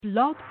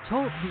Blog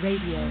Talk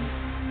Radio.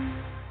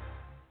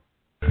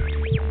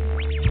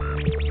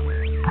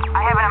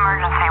 I have an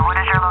emergency. What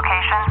is your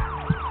location?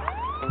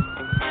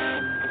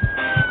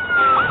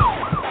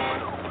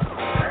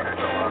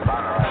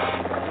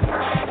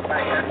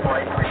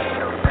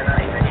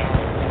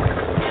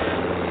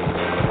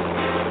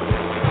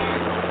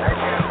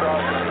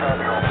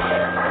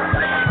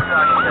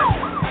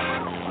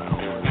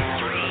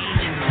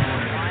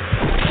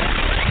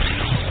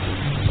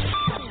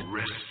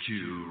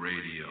 Rescue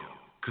Radio,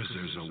 because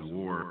there's a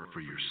war for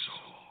your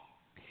soul.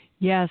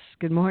 Yes,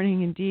 good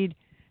morning indeed.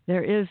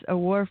 There is a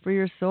war for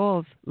your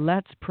souls.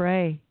 Let's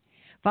pray.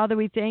 Father,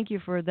 we thank you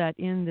for that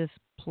in this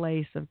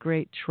place of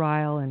great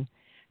trial and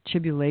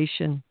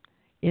tribulation,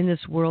 in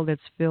this world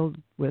that's filled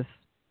with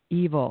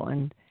evil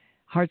and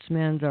hearts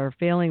men are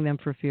failing them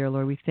for fear.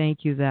 Lord, we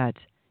thank you that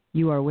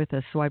you are with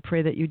us. So I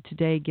pray that you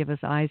today give us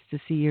eyes to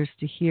see, ears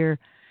to hear,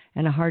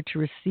 and a heart to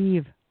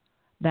receive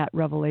that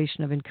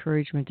revelation of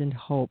encouragement and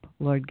hope,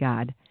 Lord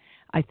God.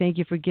 I thank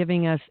you for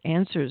giving us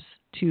answers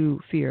to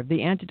fear,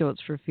 the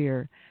antidotes for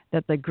fear,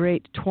 that the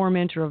great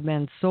tormentor of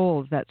men's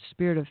souls, that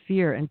spirit of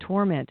fear and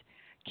torment,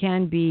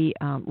 can be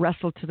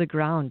wrestled to the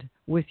ground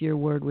with your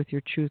word, with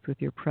your truth,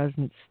 with your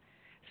presence.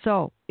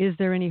 So, is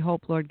there any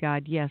hope, Lord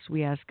God? Yes,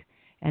 we ask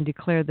and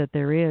declare that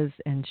there is,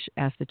 and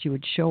ask that you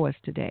would show us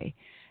today.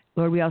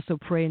 Lord, we also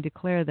pray and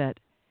declare that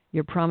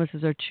your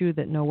promises are true,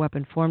 that no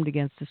weapon formed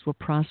against us will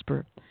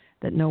prosper,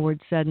 that no word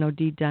said, no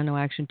deed done, no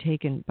action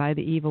taken by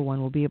the evil one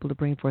will be able to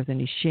bring forth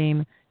any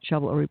shame,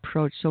 trouble, or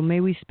reproach. So may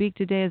we speak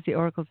today as the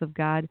oracles of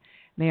God.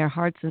 May our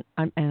hearts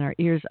and our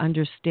ears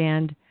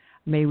understand.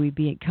 May we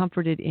be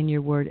comforted in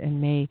your word, and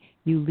may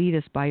you lead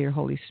us by your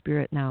Holy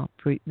Spirit now.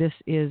 For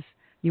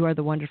you are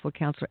the wonderful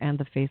counselor and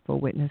the faithful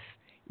witness.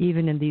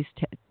 Even in these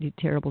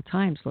terrible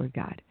times, Lord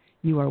God,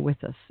 you are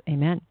with us.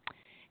 Amen.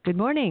 Good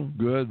morning.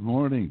 Good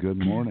morning.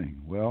 Good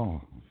morning.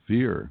 Well,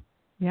 fear.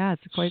 Yeah,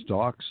 it's quite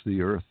stalks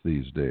the earth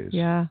these days.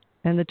 Yeah,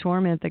 and the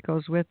torment that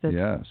goes with it.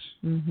 Yes.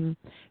 Mm-hmm.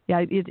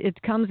 Yeah,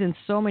 it comes in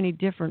so many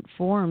different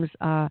forms.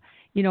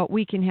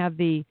 We can have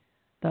the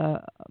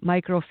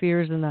micro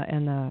fears and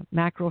the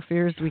macro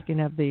fears. We can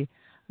have the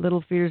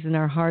little fears in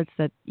our hearts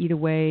that eat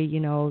away,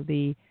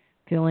 the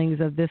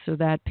feelings of this or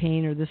that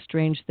pain or this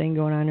strange thing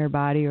going on in our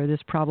body or this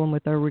problem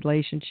with our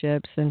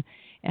relationships and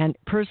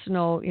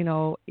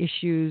personal,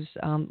 issues,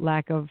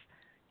 lack of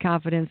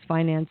confidence,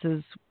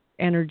 finances,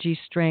 energy,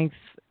 strength,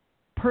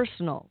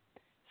 personal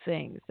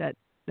things that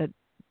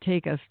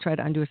take us, try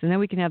to undo us. And then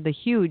we can have the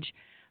huge,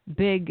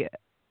 big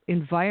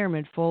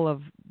environment full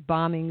of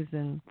bombings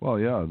and... Well,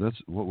 yeah, that's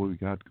what we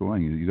got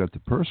going. You got the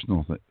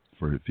personal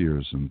for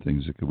fears and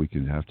things that we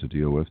can have to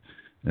deal with.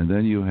 And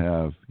then you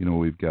have,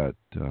 we've got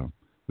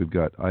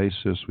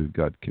ISIS, we've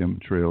got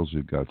chemtrails,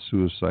 we've got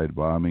suicide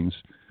bombings.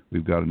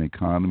 We've got an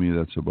economy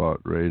that's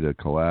about ready to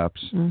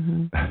collapse.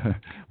 Mm-hmm.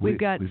 we've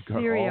got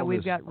Syria,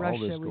 we've got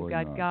Russia, we've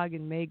got on. Gog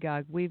and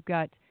Magog, we've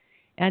got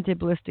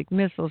anti-ballistic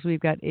missiles, we've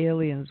got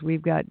aliens,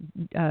 we've got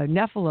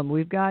Nephilim,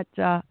 we've got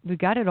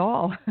it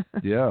all.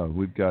 Yeah,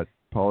 we've got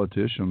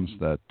politicians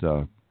that,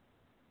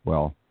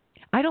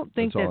 I don't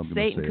think that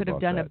Satan could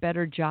have done a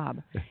better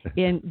job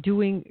in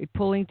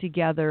pulling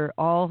together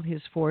all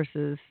his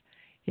forces.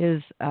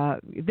 This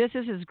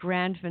is his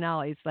grand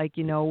finale. It's like,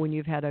 when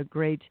you've had a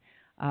great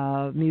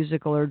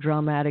musical or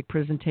dramatic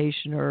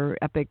presentation or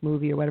epic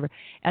movie or whatever.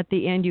 At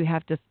the end, you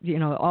have to,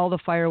 all the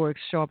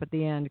fireworks show up at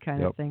the end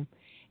kind of thing.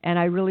 And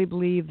I really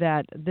believe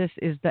that this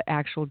is the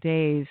actual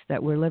days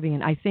that we're living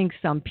in. I think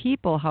some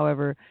people,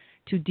 however,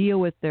 to deal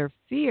with their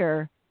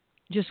fear,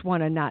 just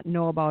want to not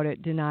know about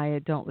it, deny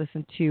it, don't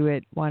listen to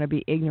it, want to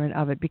be ignorant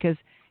of it because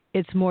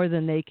it's more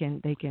than they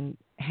can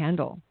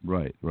handle.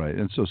 Right.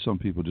 And so some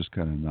people just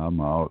kind of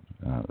numb out,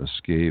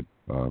 escape,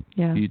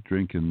 eat,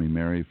 drink, and be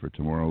merry, for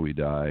tomorrow we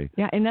die.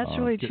 Yeah, and that's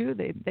really true.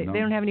 They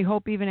don't have any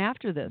hope even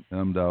after this.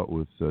 Numbed out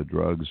with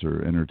drugs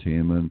or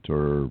entertainment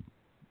or,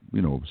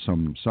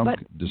 some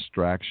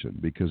distraction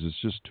because it's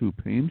just too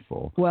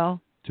painful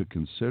to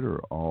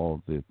consider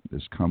all that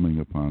is coming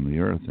upon the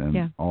earth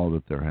and all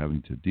that they're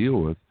having to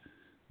deal with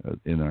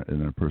in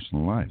their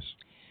personal lives.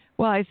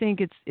 Well, I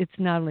think it's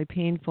not only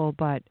painful,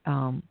 but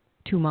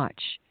too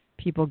much.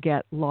 People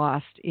get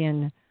lost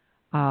in,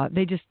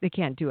 they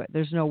can't do it.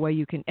 There's no way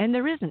you can, and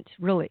there isn't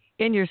really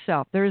in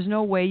yourself. There is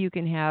no way you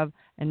can have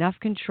enough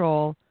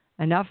control,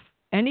 enough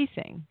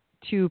anything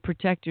to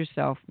protect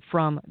yourself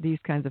from these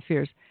kinds of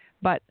fears.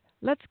 But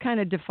let's kind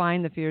of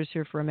define the fears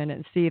here for a minute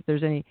and see if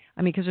there's any,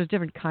 because there's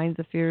different kinds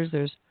of fears.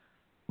 There's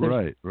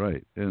Right.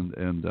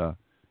 And now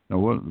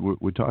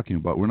what we're talking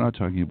about, we're not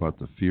talking about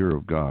the fear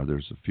of God.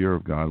 There's a fear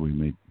of God. We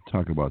may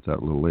talk about that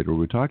a little later.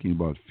 We're talking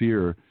about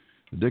fear.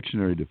 The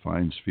dictionary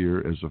defines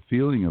fear as a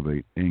feeling of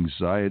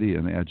anxiety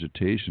and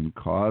agitation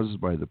caused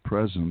by the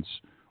presence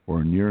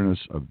or nearness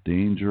of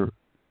danger,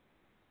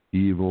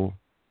 evil,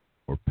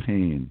 or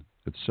pain,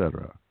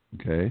 etc.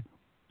 Okay?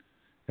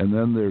 And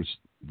then there's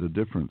the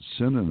different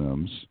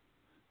synonyms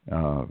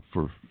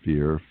for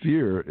fear.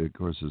 Fear, of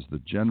course, is the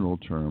general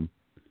term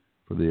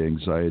for the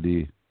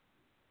anxiety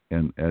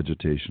and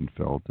agitation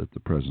felt at the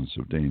presence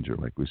of danger.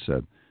 Like we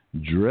said,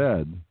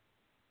 dread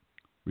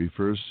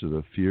refers to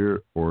the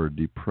fear or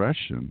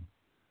depression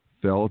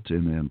felt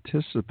in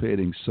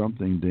anticipating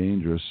something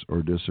dangerous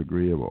or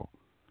disagreeable,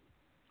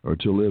 or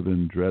to live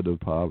in dread of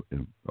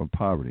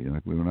poverty.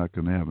 Like we're not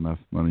going to have enough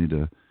money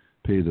to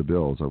pay the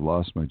bills. I've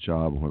lost my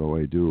job. What do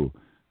I do?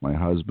 My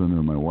husband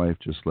or my wife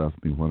just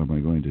left me. What am I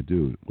going to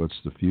do?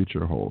 What's the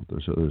future hold?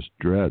 There's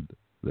dread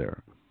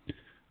there.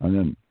 And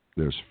then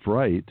there's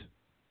fright,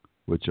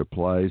 which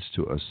applies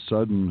to a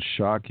sudden,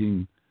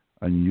 shocking,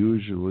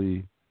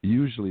 usually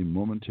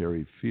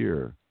momentary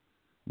fear.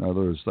 In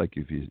other words, like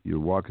if you're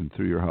walking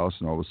through your house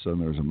and all of a sudden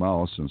there's a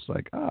mouse, and it's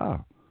like,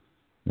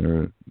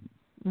 there,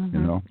 Mm-hmm.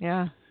 you know.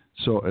 Yeah.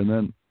 So, and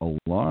then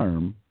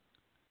alarm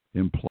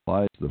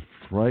implies the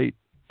fright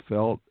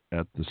felt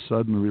at the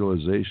sudden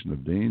realization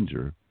of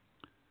danger.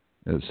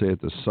 Say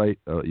at the sight,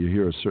 you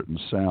hear a certain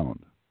sound.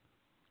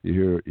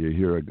 You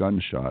hear a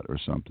gunshot or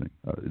something.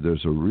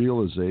 There's a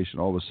realization.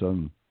 All of a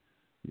sudden,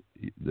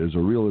 there's a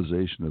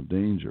realization of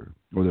danger,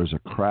 or there's a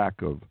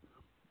crack of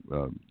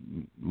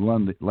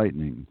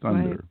lightning,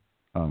 thunder,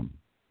 right.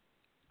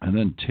 And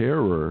then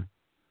terror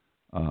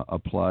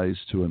applies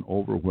to an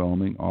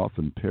overwhelming,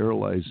 often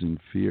paralyzing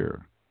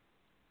fear.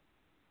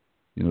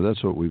 You know,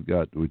 that's what we've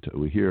got.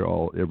 We hear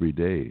every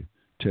day: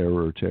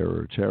 terror,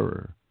 terror,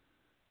 terror,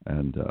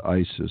 and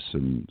ISIS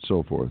and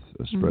so forth,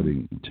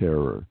 spreading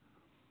terror.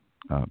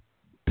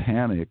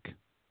 Panic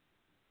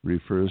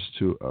refers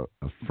to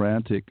a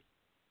frantic,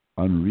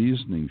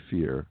 unreasoning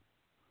fear,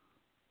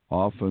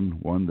 often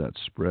one that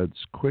spreads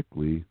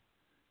quickly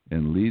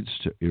and leads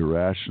to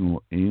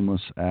irrational,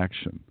 aimless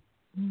action.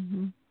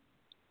 Mm-hmm.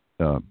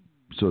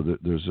 So that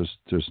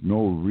there's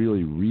no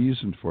really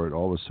reason for it.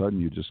 All of a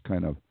sudden, you just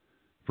kind of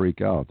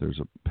freak out. There's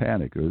a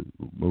panic,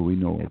 what we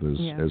know of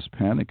as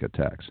panic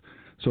attacks.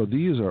 So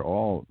these are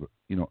all,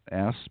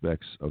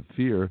 aspects of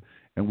fear,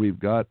 and we've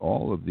got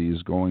all of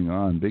these going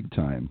on big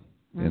time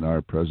in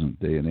our present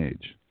day and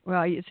age.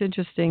 Well, it's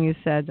interesting you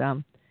said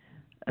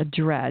a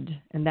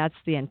dread, and that's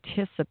the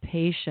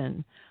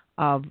anticipation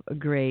of a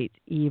great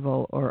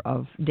evil or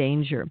of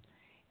danger.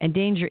 And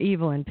danger,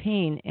 evil, and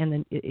pain, and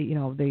then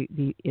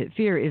the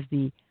fear is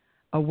the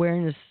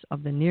awareness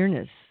of the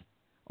nearness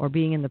or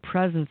being in the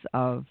presence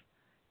of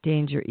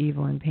danger,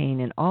 evil, and pain.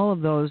 And all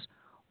of those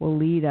will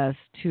lead us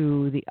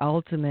to the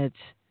ultimate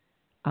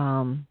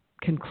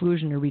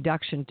conclusion or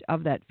reduction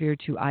of that fear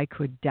to I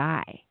could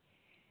die,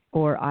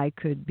 or I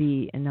could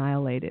be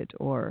annihilated,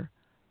 or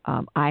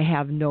I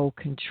have no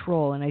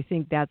control. And I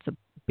think that's a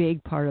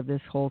big part of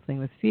this whole thing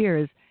with fear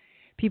is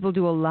people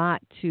do a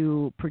lot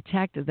to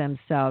protect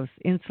themselves,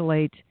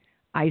 insulate,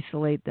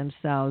 isolate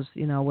themselves,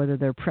 whether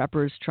they're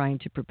preppers trying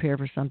to prepare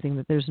for something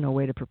that there's no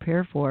way to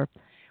prepare for,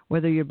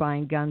 whether you're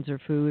buying guns or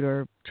food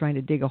or trying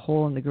to dig a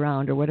hole in the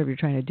ground or whatever you're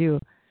trying to do.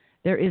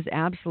 There is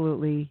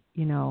absolutely,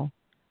 in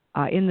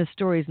the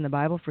stories in the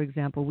Bible, for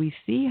example, we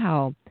see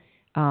how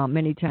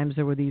many times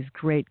there were these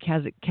great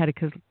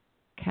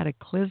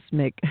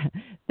cataclysmic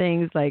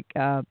things like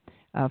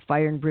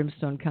fire and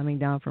brimstone coming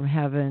down from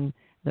heaven,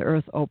 the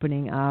earth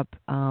opening up,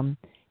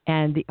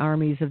 and the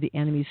armies of the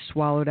enemy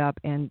swallowed up,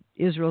 and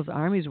Israel's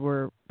armies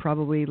were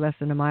probably less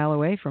than a mile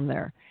away from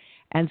there.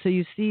 And so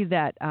you see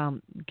that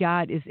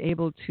God is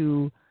able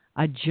to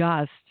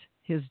adjust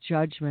his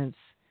judgments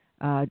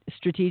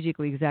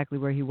strategically exactly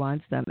where he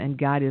wants them, and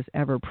God is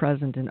ever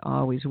present and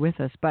always with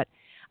us. But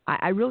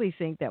I really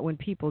think that when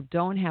people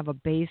don't have a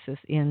basis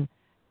in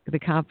the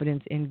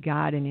confidence in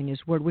God and in his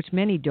word, which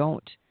many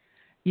don't,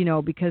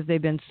 because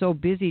they've been so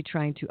busy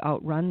trying to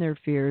outrun their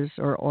fears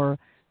or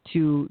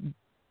to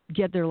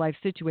get their life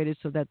situated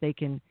so that they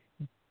can,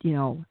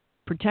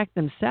 protect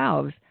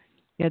themselves,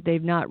 yet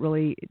they've not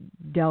really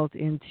dealt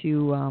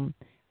into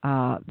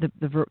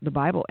the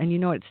Bible. And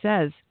it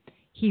says,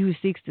 he who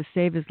seeks to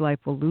save his life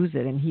will lose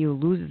it, and he who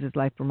loses his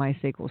life for my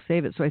sake will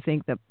save it. So I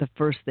think that the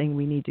first thing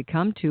we need to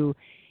come to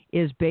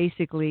is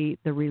basically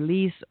the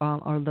release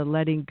or the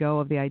letting go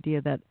of the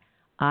idea that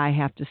I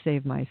have to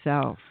save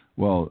myself.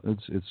 Well,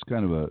 it's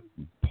kind of a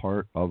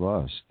part of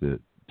us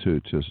that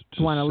to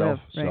live, right?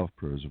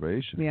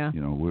 Self-preservation. Yeah.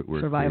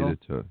 We're survival.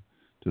 created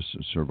to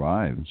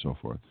survive and so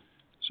forth.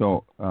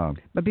 So,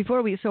 but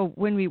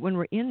when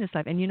we're in this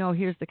life, and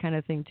here's the kind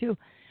of thing too,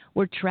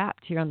 we're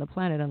trapped here on the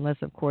planet unless,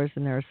 of course,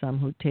 and there are some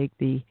who take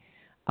the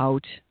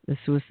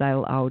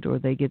suicidal out, or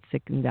they get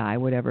sick and die,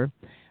 whatever.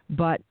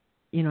 But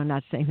I'm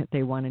not saying that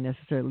they want to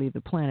necessarily leave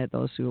the planet,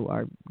 those who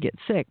get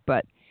sick,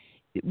 but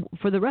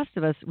for the rest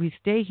of us, we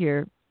stay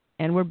here,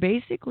 and we're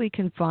basically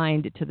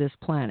confined to this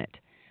planet.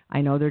 I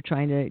know they're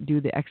trying to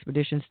do the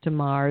expeditions to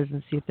Mars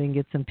and see if they can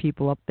get some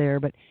people up there,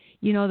 but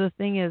the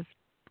thing is,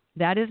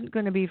 that isn't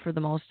going to be for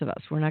the most of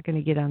us. We're not going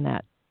to get on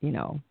that,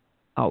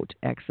 out,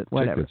 exit,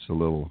 whatever. Tickets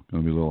going to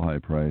be a little high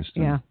priced.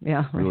 Yeah.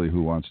 Really,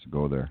 who wants to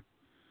go there?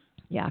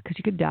 Yeah, because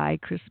you could die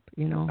crisp,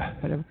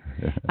 whatever.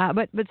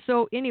 But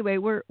so anyway,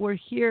 we're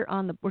here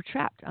we're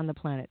trapped on the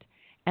planet,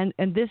 and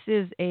this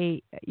is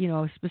a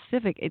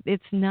specific.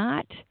 It's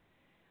not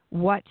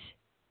what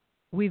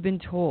we've been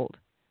told.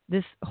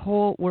 this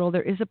whole world,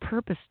 there is a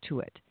purpose to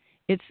it.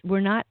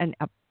 We're not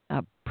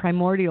a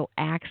primordial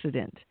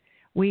accident.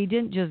 We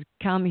didn't just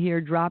come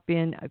here, drop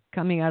in,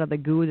 coming out of the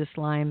goo of the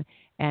slime,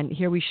 and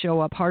here we show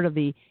up, part of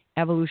the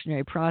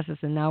evolutionary process,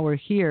 and now we're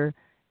here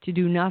to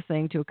do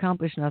nothing, to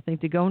accomplish nothing,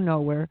 to go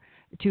nowhere,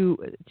 to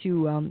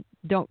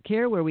don't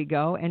care where we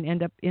go and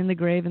end up in the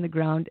grave, in the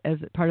ground, as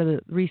part of the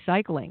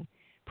recycling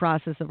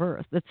process of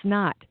Earth. That's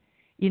not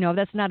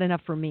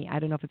enough for me. I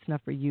don't know if it's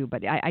enough for you,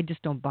 but I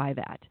just don't buy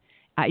that.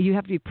 You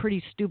have to be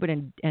pretty stupid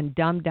and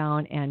dumbed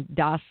down and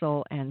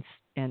docile and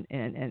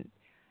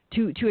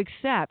to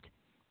accept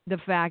the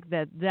fact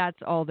that that's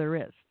all there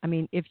is. I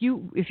mean, if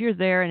you're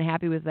there and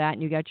happy with that,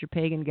 and you got your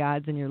pagan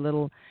gods and your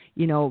little,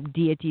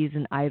 deities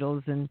and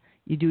idols, and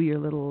you do your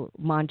little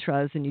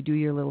mantras and you do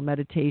your little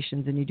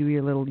meditations and you do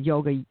your little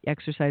yoga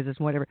exercises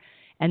and whatever,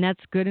 and that's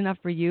good enough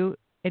for you,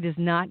 it is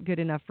not good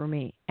enough for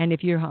me. And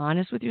if you're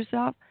honest with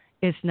yourself,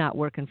 it's not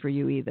working for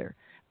you either.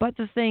 But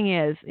the thing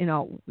is,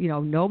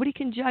 nobody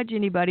can judge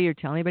anybody or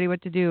tell anybody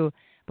what to do.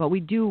 But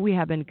we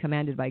have been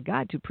commanded by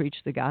God to preach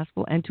the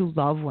gospel and to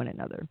love one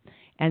another.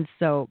 And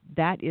so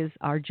that is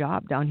our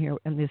job down here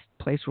in this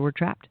place where we're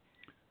trapped.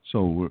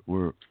 So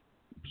we're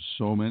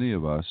so many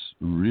of us,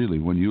 really,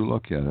 when you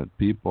look at it,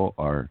 people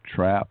are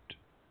trapped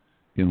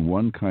in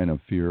one kind of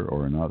fear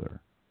or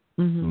another.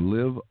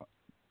 Mm-hmm.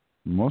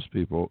 Most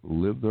people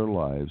live their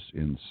lives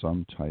in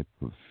some type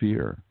of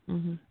fear.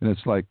 Mm-hmm. And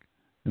it's like,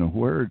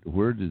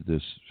 where did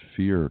this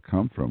fear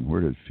come from?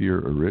 Where did fear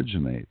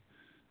originate?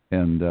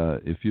 And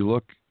if you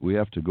look, we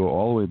have to go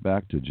all the way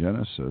back to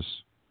Genesis.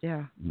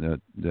 Yeah.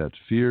 That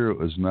fear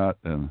was not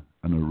an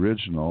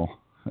original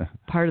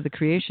part of the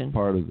creation.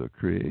 Part of the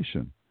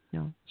creation.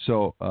 No.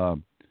 So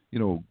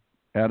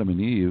Adam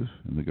and Eve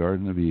in the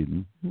Garden of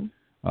Eden,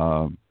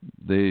 mm-hmm.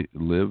 They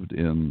lived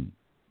in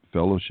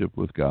fellowship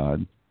with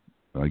God.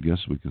 I guess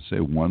we could say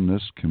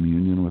oneness,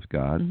 communion with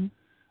God.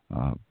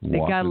 Mm-hmm. They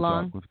got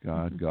along with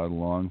God, mm-hmm. got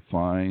along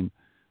fine.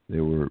 They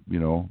were,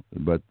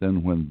 but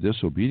then when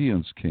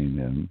disobedience came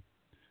in,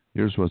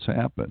 here's what's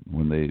happened.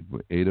 When they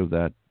ate of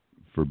that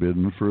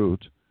forbidden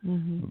fruit,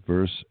 mm-hmm.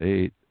 verse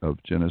 8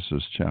 of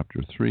Genesis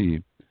chapter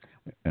 3.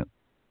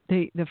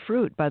 The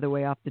fruit, by the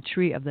way, off the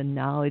tree of the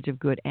knowledge of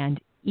good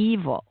and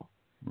evil.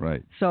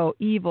 Right. So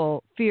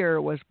fear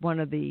was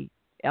one of the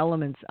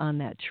elements on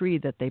that tree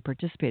that they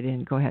participated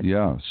in. Go ahead.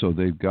 Yeah, so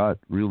they've got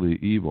really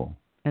evil.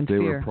 And they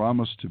fear. Were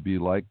promised to be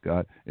like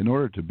God. In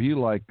order to be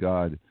like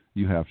God,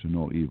 you have to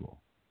know evil.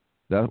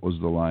 That was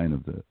the line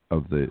of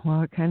the.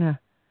 Well, it kind of,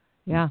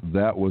 yeah.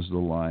 That was the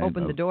line.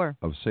 Opened the door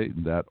of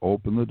Satan. That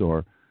opened the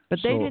door. But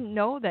they didn't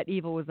know that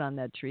evil was on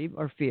that tree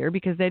or fear,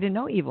 because they didn't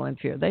know evil and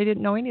fear. They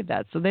didn't know any of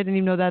that, so they didn't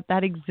even know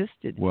that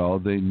existed. Well,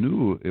 they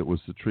knew it was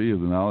the tree of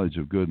the knowledge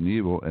of good and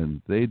evil,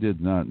 and they did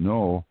not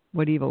know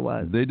what evil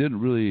was. They didn't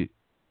really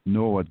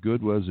know what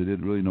good was. They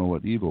didn't really know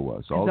what evil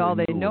was. All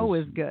they know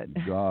was good.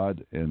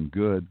 God and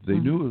good. They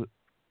mm-hmm. knew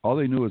all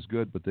they knew was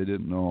good, but they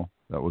didn't know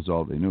that was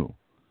all they knew.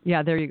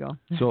 Yeah, there you go.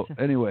 So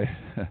anyway,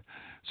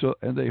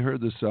 and they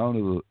heard the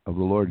sound of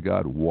the Lord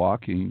God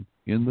walking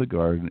in the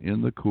garden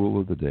in the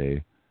cool of the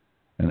day,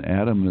 and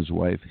Adam and his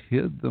wife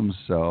hid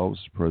themselves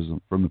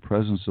from the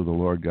presence of the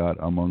Lord God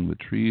among the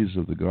trees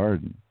of the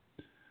garden.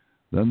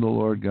 Then the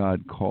Lord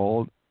God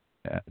called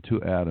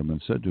to Adam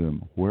and said to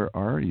him, "Where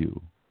are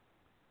you?"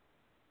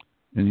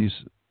 And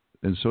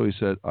so he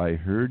said, "I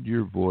heard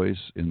your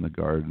voice in the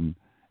garden,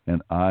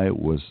 and I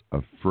was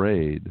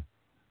afraid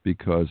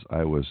because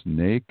I was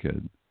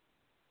naked,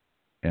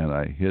 and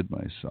I hid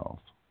myself."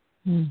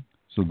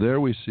 So there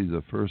we see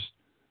the first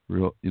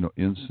real,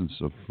 instance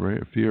of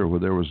fear, where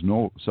there was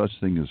no such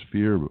thing as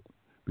fear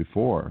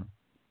before.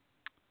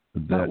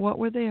 But what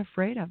were they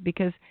afraid of?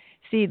 Because,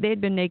 see, they'd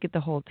been naked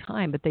the whole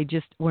time, but they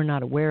just were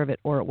not aware of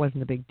it, or it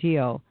wasn't a big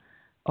deal,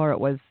 or it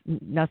was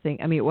nothing.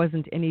 I mean, it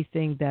wasn't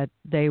anything that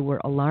they were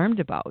alarmed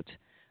about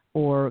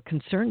or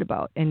concerned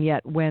about. And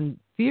yet when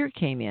fear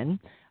came in,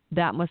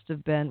 that must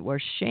have been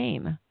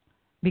shame,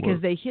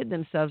 because they hid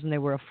themselves and they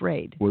were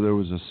afraid. Well, there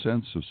was a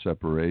sense of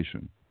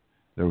separation.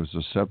 There was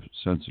a sense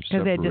of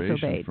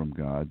separation from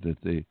God that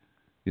they,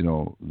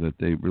 that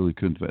they really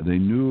couldn't. They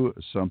knew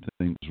something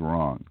was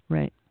wrong.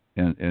 Right.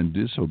 And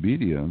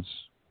disobedience,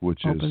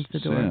 which opens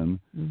is sin,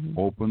 mm-hmm.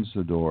 opens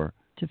the door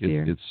to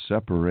fear. It's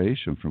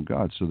separation from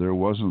God. So there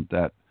wasn't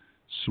that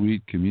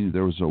sweet community.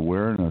 There was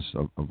awareness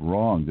of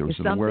wrong. There was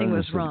an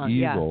awareness of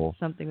evil.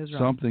 Yeah, something was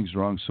wrong. Something's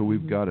wrong. So we've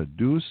mm-hmm. got to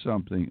do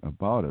something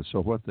about it.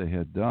 So what they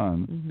had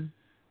done, mm-hmm.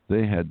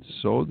 they had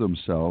sewed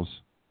themselves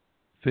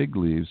fig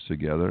leaves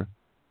together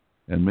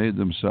and made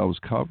themselves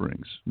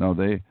coverings. Now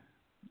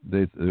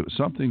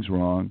something's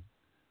wrong.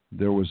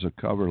 There was a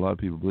cover. A lot of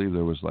people believe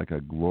there was like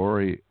a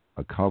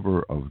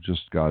cover of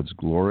just God's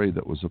glory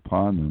that was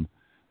upon them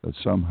that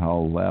somehow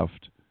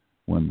left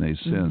when they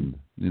sinned.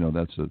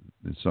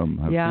 Mm-hmm. Some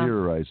have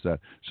theorized that.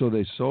 So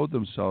they sewed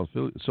themselves.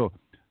 So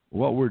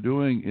what we're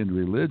doing in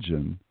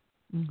religion,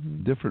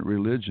 mm-hmm. different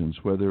religions,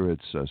 whether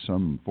it's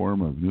some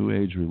form of New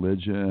Age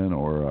religion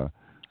or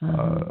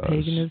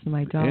Paganism,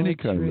 idolatry. Any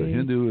kind of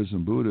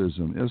Hinduism,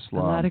 Buddhism,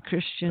 Islam. A lot of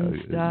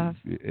Christian stuff.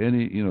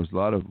 There's a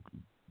lot of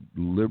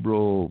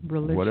liberal,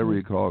 religion. whatever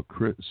you call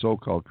it,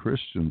 so-called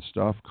Christian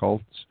stuff,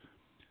 cults.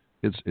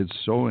 It's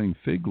sowing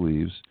fig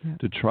leaves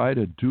to try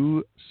to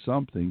do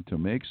something to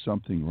make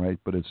something right,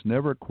 but it's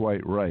never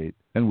quite right,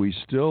 and we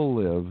still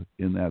live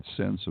in that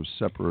sense of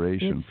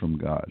separation from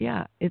God.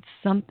 Yeah, it's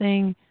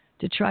something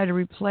to try to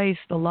replace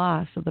the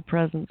loss of the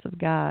presence of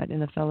God and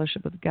the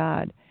fellowship with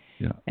God.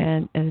 Yeah.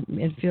 And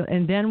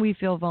then we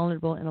feel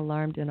vulnerable and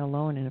alarmed and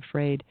alone and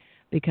afraid,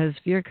 because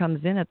fear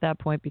comes in at that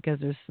point because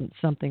there's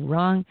something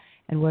wrong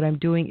and what I'm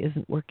doing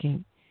isn't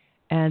working.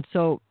 And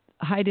so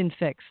hide and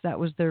fix, that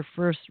was their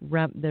first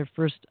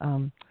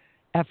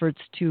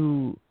efforts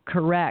to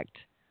correct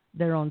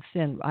their own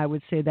sin. I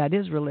would say that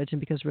is religion,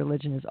 because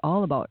religion is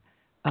all about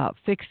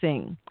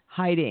fixing,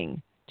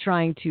 hiding,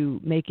 trying to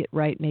make it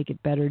right, make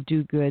it better,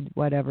 do good,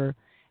 whatever.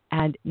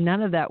 And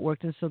none of that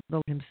worked, and so the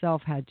Lord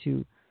himself had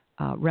to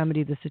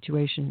remedy the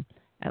situation,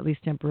 at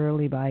least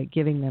temporarily, by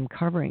giving them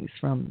coverings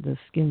from the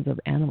skins of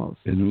animals.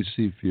 And we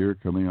see fear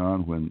coming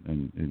on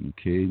when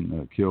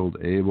Cain killed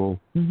Abel.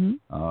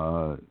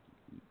 Mm-hmm.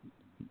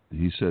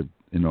 He said,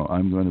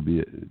 I'm going to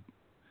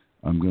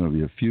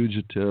be a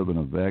fugitive and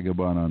a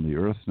vagabond on the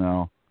earth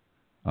now.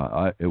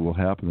 It will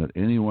happen that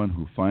anyone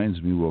who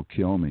finds me will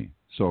kill me.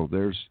 So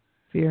there's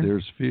fear.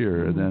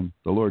 Mm-hmm. And then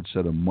the Lord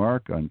set a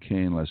mark on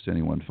Cain, lest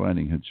anyone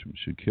finding him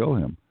should kill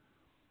him.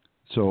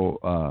 So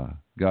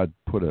God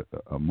put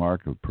a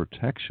mark of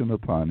protection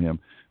upon him,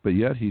 but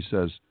yet he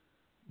says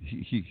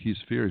he's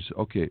fierce.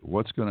 Okay,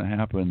 what's going to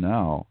happen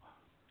now?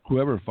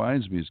 Whoever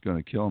finds me is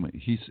going to kill me.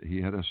 He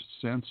had a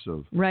sense of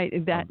of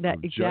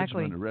exactly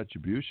judgment and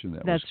retribution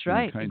that That's was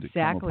right. kind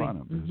Exactly. of come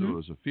upon him. Mm-hmm. It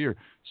was a fear.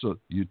 So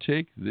you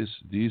take these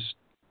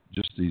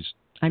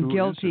I'm two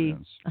guilty.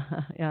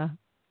 incidents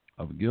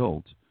of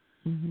guilt,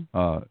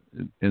 mm-hmm.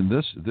 And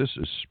this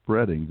is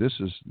spreading. This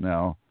is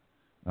now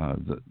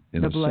the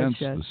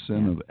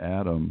sin of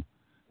Adam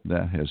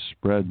that has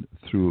spread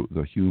through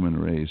the human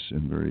race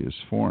in various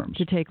forms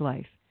to take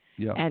life.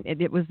 Yeah. And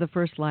it was the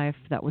first life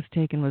that was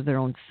taken was their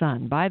own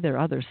son by their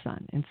other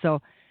son. And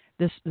so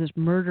this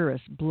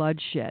murderous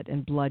bloodshed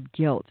and blood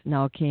guilt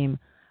now came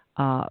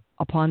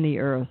upon the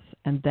earth.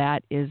 And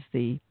that is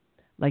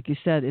like you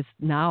said, it's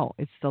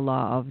the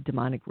law of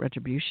demonic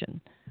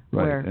retribution,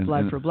 right. where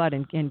blood for blood.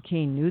 And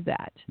Cain knew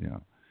that. Yeah.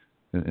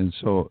 And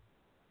so,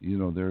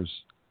 there's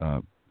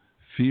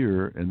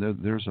fear, and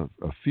there's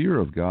a fear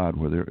of God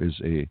where there is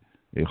a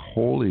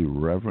holy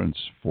reverence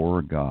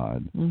for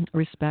God.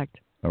 Respect.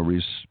 A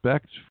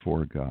respect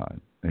for God,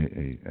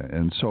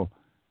 and so,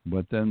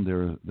 but then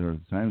there are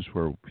times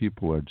where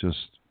people are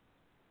just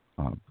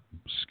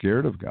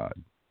scared of God,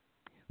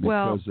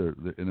 because they're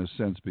in a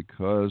sense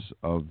because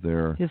of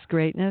His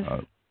greatness,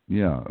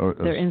 or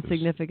their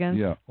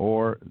insignificance,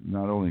 or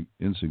not only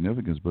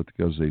insignificance, but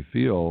because they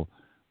feel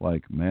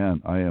like,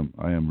 man, I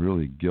am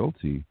really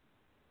guilty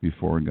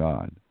before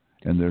God,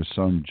 and there's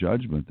some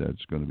judgment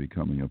that's going to be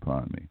coming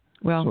upon me.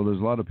 Well, so there's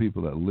a lot of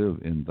people that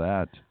live in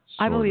that.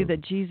 I believe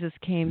that Jesus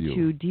came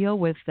to deal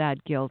with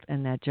that guilt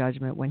and that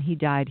judgment. When he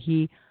died,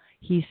 he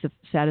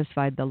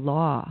satisfied the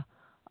law,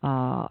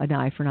 an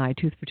eye for an eye,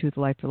 tooth for tooth,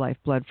 life for life,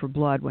 blood for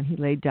blood. When he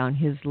laid down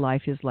his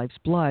life's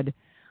blood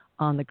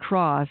on the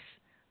cross,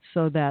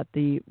 so that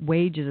the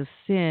wages of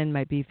sin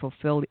might be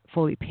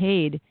fully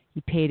paid.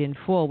 He paid in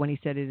full when he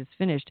said it is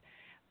finished.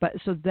 But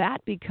so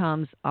that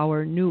becomes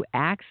our new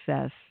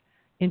access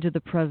into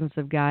the presence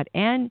of God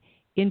and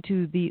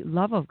into the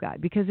love of God,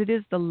 because it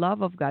is the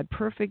love of God.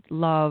 Perfect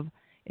love,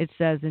 it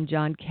says in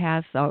John,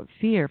 casts out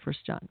fear, 1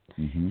 John.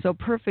 Mm-hmm. So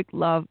perfect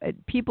love,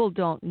 people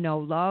don't know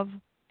love,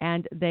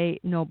 but they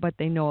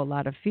know a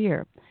lot of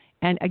fear.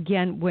 And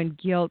again, when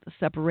guilt,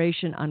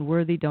 separation,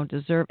 unworthy, don't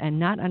deserve, and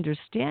not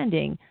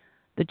understanding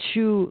the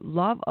true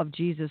love of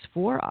Jesus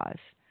for us,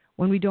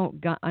 when we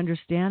don't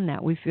understand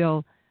that, we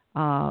feel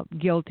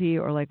guilty,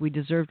 or like we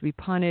deserve to be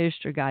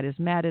punished, or God is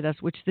mad at us,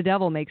 which the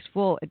devil takes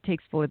full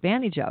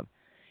advantage of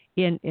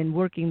in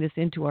working this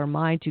into our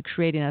mind to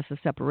create in us a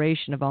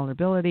separation, of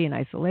vulnerability and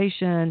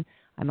isolation.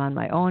 I'm on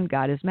my own.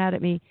 God is mad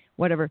at me.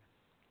 Whatever.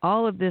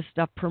 All of this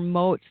stuff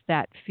promotes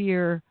that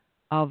fear.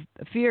 Part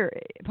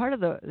of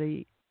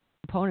the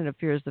component of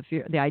fear is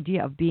the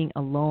idea of being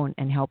alone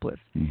and helpless,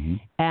 mm-hmm.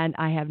 and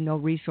I have no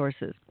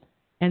resources.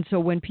 And so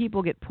when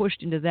people get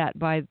pushed into that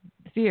by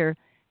fear,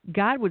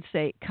 God would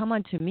say, "Come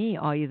unto me,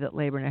 all you that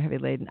labor and are heavy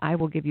laden. I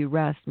will give you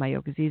rest. My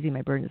yoke is easy,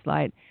 my burden is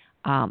light.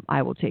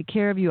 I will take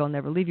care of you. I'll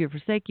never leave you or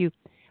forsake you."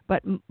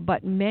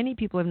 But many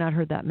people have not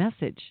heard that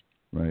message,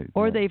 right?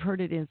 Or they've heard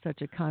it in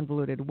such a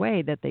convoluted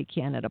way that they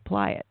cannot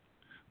apply it.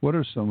 What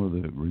are some of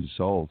the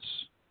results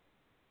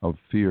of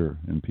fear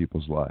in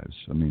people's lives?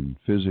 I mean,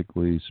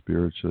 physically,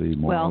 spiritually,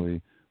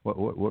 morally.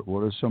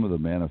 What are some of the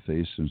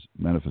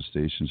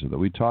manifestations of that?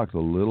 We talked a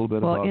little bit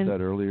about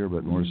that earlier,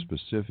 but more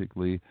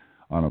specifically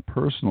on a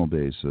personal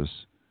basis.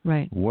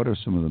 Right. What are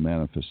some of the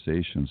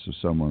manifestations of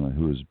someone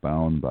who is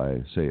bound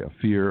by, say, a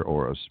fear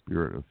or a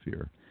spirit of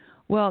fear?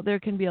 Well, there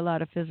can be a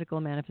lot of physical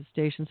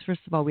manifestations. First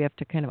of all, we have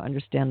to kind of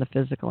understand the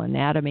physical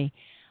anatomy.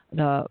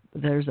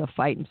 There's a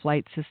fight and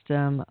flight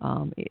system.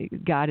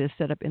 God has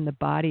set up in the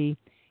body.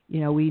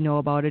 We know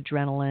about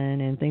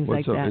adrenaline and things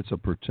like that. It's a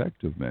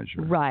protective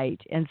measure.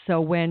 Right. And so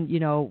when,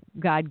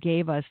 God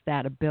gave us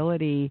that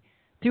ability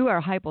through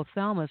our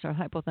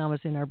hypothalamus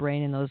in our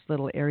brain and those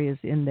little areas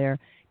in there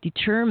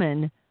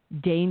determine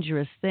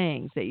dangerous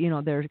things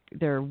that,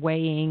 they're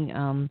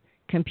weighing,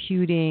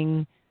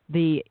 computing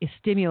the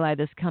stimuli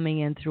that's coming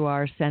in through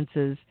our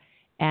senses.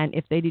 And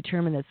if they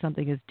determine that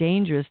something is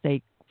dangerous,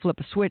 they flip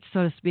a switch,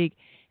 so to speak,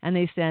 and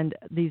they send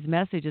these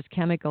messages,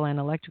 chemical and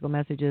electrical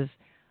messages,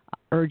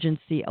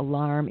 urgency,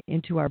 alarm,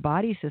 into our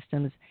body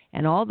systems,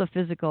 and all the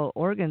physical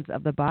organs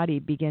of the body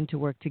begin to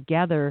work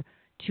together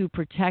to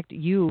protect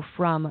you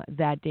from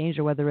that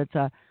danger, whether it's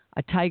a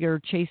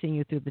tiger chasing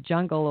you through the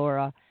jungle or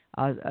a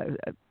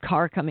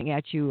car coming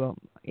at you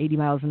 80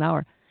 miles an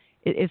hour.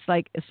 It's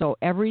like, so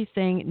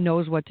everything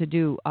knows what to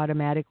do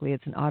automatically.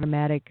 It's an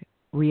automatic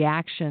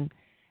reaction,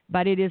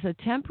 but it is a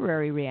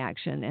temporary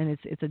reaction, and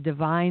it's a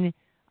divine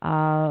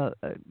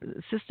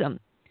system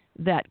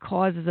that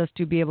causes us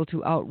to be able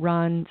to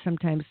outrun.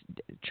 Sometimes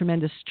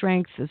tremendous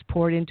strength is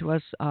poured into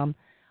us.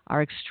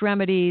 Our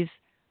extremities,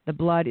 the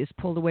blood is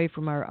pulled away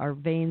from our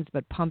veins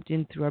but pumped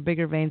in through our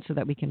bigger veins so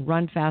that we can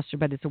run faster,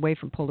 but it's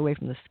pulled away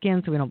from the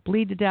skin so we don't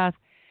bleed to death.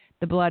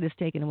 The blood is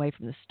taken away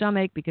from the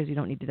stomach because you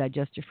don't need to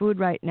digest your food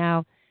right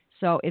now.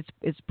 So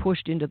it's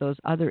pushed into those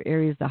other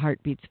areas. The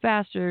heart beats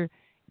faster.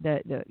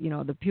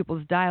 The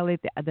pupils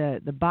dilate.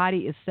 The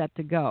body is set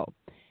to go.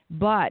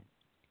 But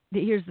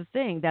here's the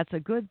thing. That's a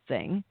good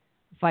thing,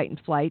 fight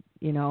and flight,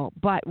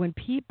 But when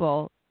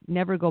people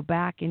never go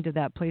back into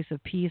that place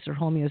of peace or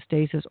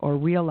homeostasis or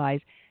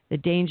realize the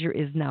danger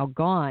is now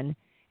gone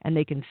and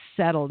they can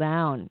settle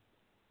down.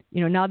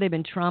 Now they've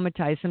been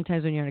traumatized.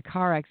 Sometimes when you're in a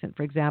car accident,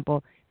 for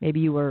example, maybe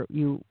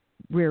you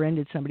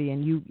rear-ended somebody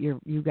and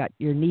you got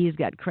your knees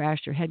got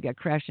crashed, your head got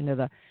crashed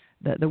into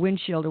the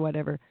windshield or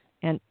whatever.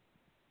 And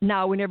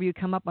now whenever you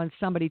come up on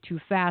somebody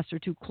too fast or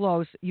too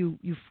close, you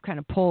kind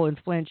of pull and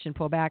flinch and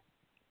pull back.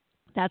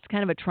 That's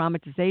kind of a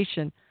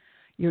traumatization.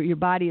 Your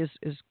body is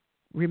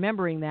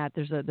remembering that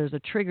there's a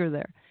trigger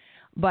there.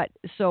 But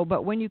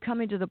when you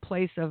come into the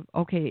place of,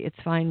 okay, it's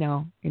fine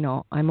now,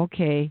 I'm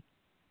okay,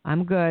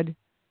 I'm good,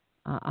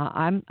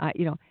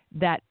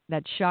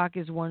 that shock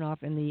is worn off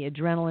and the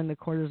adrenaline, the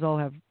cortisol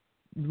have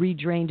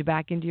redrained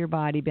back into your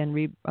body, been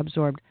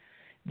reabsorbed,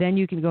 then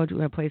you can go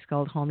to a place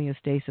called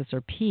homeostasis or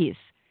peace.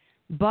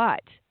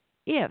 But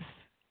if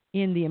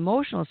in the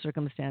emotional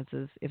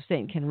circumstances, if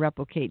Satan can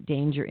replicate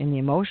danger in the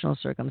emotional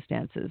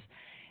circumstances,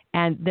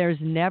 and there's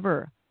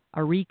never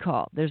a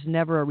recall, there's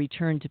never a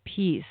return to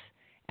peace,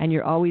 and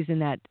you're always in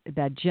that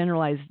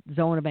generalized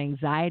zone of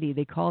anxiety.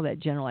 They call that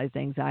generalized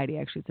anxiety.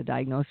 Actually, it's a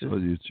diagnosis. So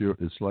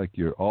it's like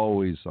you're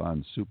always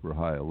on super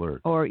high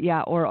alert. Or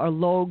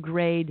low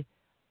grade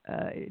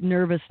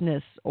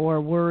nervousness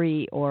or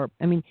worry.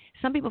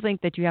 Some people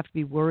think that you have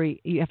to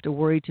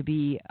worry to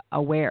be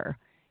aware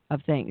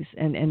of things,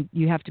 and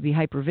you have to be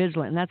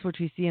hypervigilant. And that's what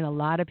we see in a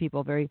lot of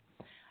people, very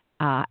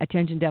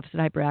attention deficit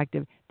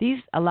hyperactive.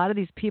 A lot of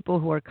these people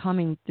who are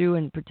coming through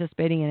and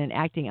participating in and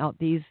acting out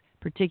these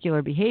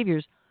particular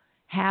behaviors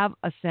have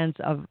a sense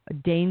of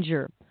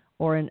danger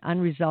or an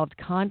unresolved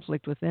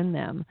conflict within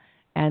them.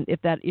 And if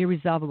that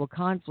irresolvable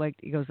conflict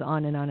goes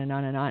on and on and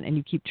on and on, and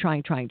you keep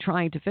trying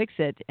to fix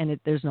it, and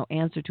there's no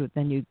answer to it,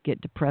 then you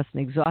get depressed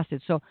and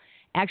exhausted. So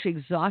actually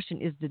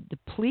exhaustion is the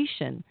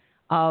depletion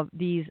of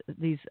these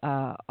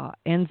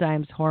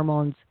enzymes,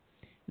 hormones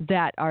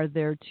that are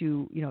there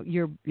to,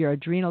 your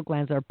adrenal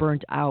glands are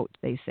burnt out,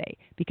 they say,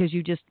 because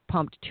you just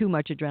pumped too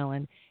much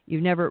adrenaline.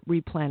 You've never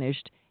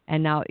replenished.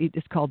 And now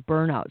it's called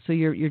burnout. So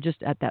you're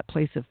just at that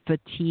place of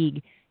fatigue.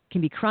 It can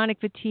be chronic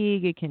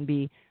fatigue. It can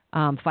be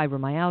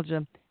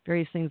fibromyalgia,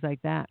 various things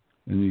like that.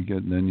 And you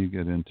get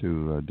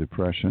into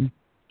depression.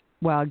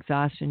 Well,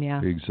 exhaustion,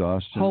 yeah.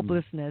 Exhaustion.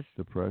 Hopelessness.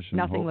 Depression.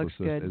 Nothing looks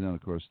good. And then,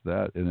 of course,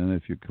 that. And then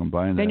if you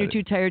combine that. Then you're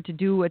too tired to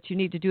do what you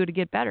need to do to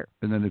get better.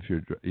 And then if your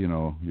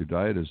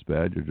diet is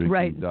bad, you're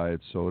drinking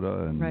diet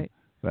soda and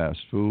fast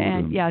food.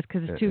 And yeah,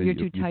 because you're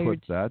too tired. You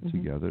put that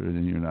together, and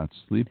then you're not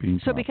sleeping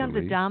So properly. it becomes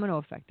a domino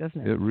effect, doesn't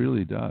it? It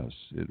really does.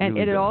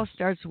 It all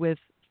starts with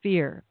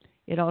fear.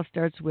 It all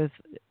starts with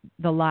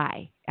the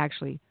lie,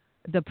 actually.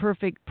 The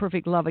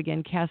perfect love,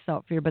 again, casts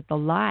out fear. But the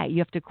lie, you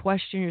have to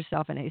question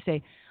yourself and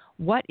say,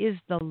 what is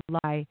the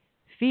lie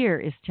fear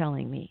is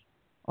telling me?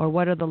 Or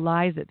what are the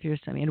lies that fear is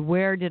telling me? And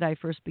where did I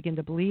first begin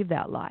to believe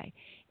that lie?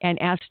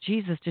 And ask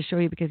Jesus to show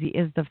you, because he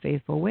is the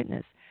faithful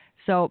witness.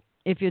 So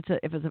if it's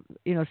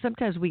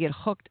sometimes we get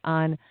hooked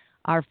on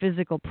our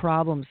physical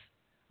problems,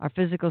 our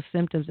physical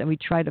symptoms, and we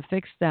try to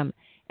fix them.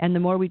 And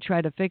the more we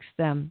try to fix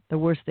them, the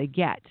worse they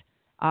get.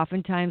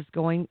 Oftentimes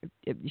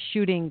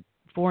shooting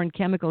foreign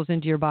chemicals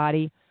into your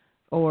body,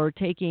 or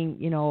taking,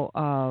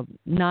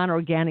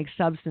 non-organic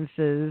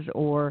substances,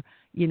 or,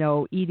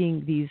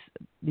 eating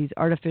these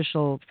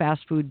artificial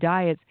fast food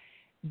diets,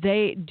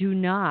 they do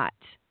not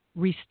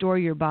restore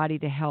your body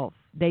to health.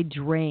 They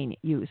drain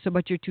you. So,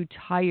 but you're too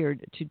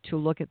tired to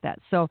look at that.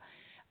 So,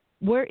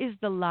 where is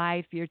the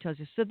lie fear tells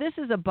you? So this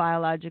is a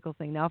biological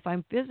thing. Now, if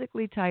I'm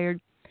physically tired,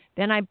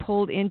 then I'm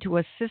pulled into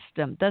a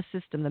system,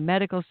 the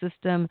medical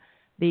system,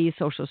 the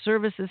social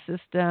services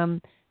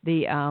system,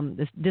 the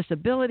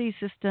disability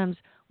systems,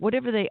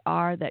 whatever they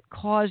are that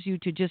cause you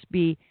to just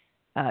be,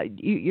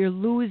 you're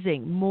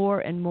losing more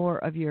and more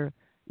of your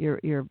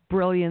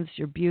brilliance,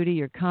 your beauty,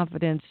 your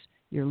confidence,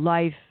 your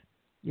life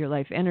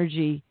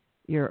energy,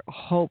 your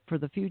hope for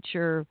the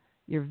future,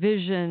 your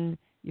vision,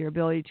 your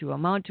ability to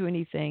amount to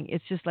anything.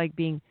 It's just like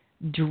being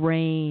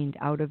drained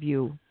out of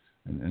you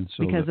and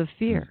so because of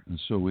fear. And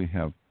so we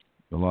have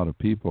a lot of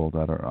people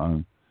that are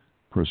on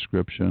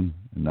prescription,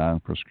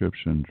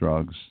 non-prescription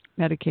drugs,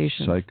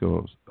 medication,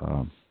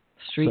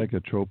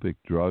 psychotropic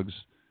drugs.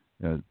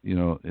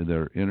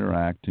 They're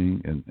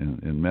interacting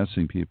and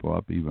messing people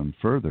up even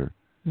further,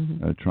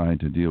 trying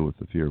to deal with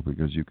the fear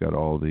because you've got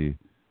all the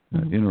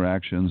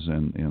interactions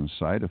and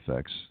side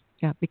effects.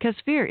 Yeah, because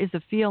fear is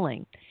a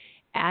feeling.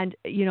 And,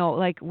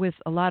 like with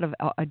a lot of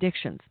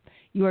addictions,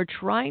 you are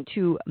trying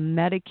to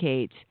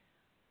medicate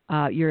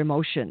your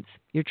emotions.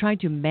 You're trying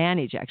to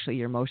manage, actually,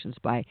 your emotions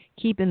by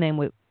keeping them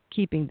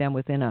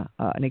within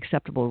an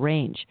acceptable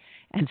range.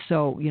 And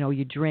so,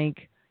 you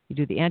drink, you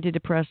do the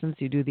antidepressants,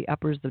 you do the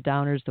uppers, the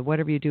downers, the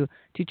whatever you do,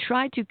 to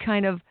try to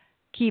kind of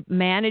keep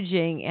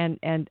managing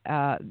and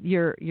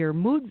your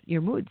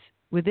moods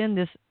within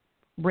this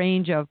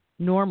range of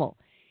normal.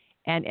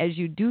 And as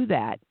you do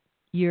that,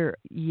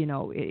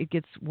 it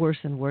gets worse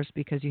and worse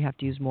because you have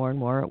to use more and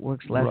more. It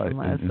works less and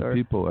less. And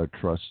people are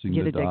trusting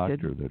the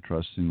doctor. They're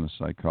trusting the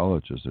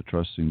psychologist. They're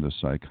trusting the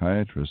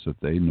psychiatrist that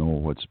they know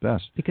what's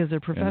best because they're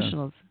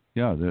professionals.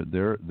 They're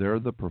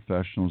the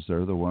professionals.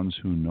 They're the ones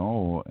who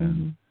know,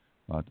 and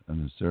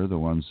they're the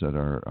ones that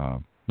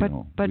are.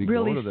 But we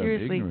really, go to them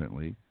seriously,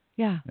 ignorantly.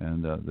 Yeah.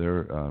 And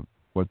they're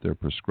what they're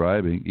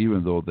prescribing,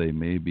 even though they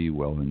may be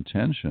well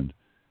intentioned.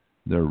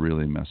 They're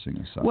really messing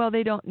us up. Well,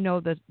 they don't know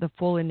the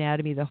full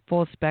anatomy, the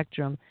full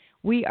spectrum.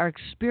 We are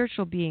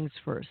spiritual beings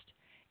first,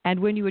 and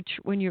when you're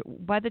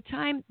by the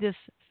time this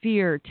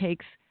fear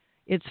takes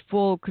its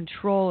full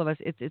control of us,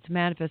 it's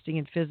manifesting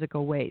in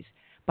physical ways.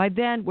 By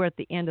then, we're at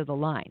the end of the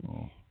line.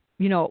 Oh.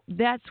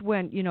 That's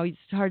when it's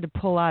hard to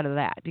pull out of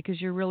that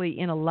because you're really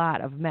in a lot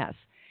of mess.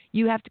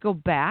 You have to go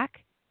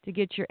back to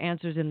get your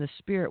answers in the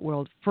spirit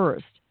world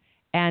first.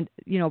 And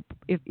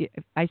if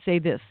I say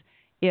this,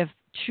 if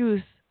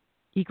truth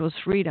equals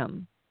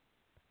freedom,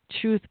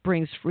 truth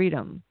brings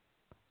freedom,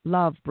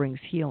 love brings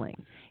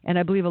healing. And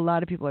I believe a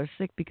lot of people are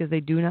sick because they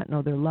do not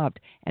know they're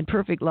loved. And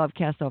perfect love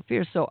casts out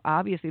fear. So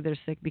obviously they're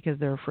sick because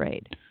they're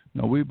afraid.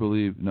 No, we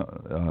believe in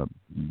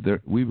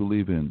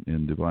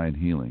divine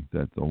healing,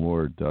 that the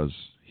Lord does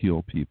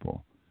heal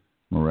people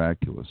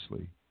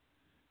miraculously.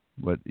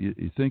 But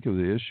you think of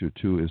the issue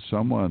too, is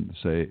someone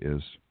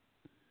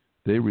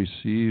they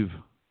receive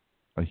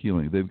a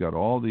healing. They've got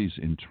all these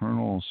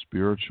internal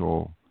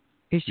spiritual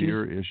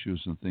fear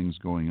issues and things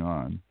going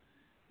on.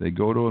 They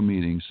go to a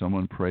meeting,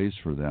 someone prays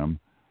for them.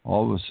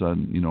 All of a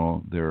sudden,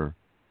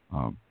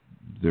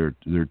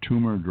 their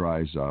tumor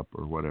dries up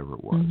or whatever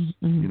it was.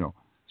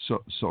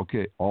 So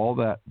okay, all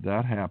that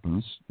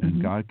happens,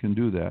 and God can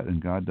do that, and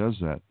God does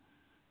that.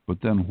 But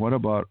then, what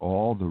about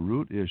all the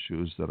root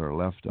issues that are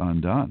left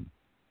undone?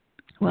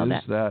 Well,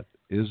 yes, the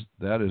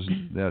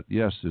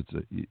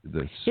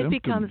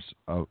symptoms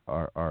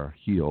are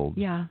healed.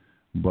 Yeah.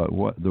 But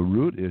what the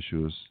root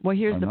issues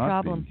here's are the not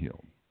problem. being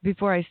healed.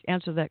 Before I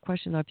answer that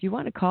question, though, if you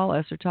want to call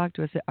us or talk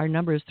to us, our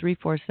number is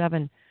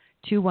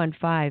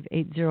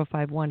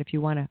 347-215-8051 if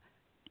you want to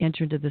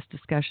enter into this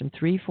discussion,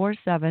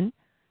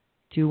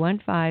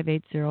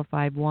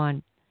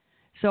 347-215-8051.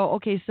 So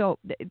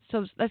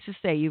let's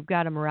just say you've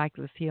got a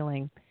miraculous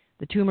healing.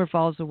 The tumor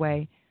falls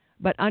away.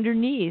 But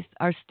underneath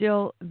are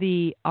still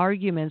the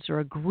arguments or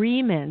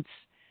agreements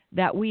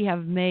that we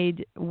have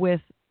made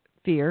with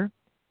fear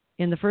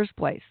in the first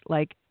place,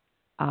 like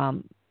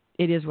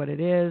it is what it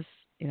is,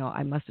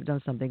 I must have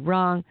done something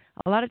wrong.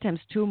 A lot of times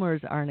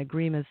tumors are in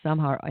agreement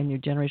somehow in your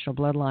generational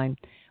bloodline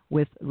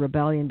with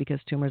rebellion, because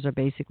tumors are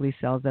basically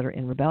cells that are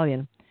in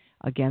rebellion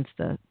against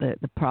the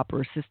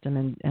proper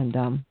system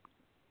and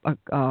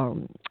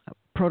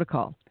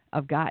protocol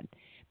of God.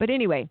 But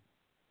anyway,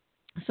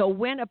 so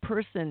when a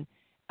person,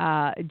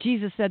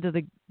 Jesus said to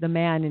the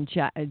man in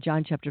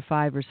John chapter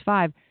 5, verse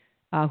 5,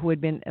 who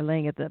had been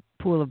laying at the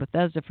pool of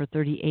Bethesda for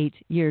 38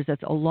 years.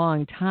 That's a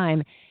long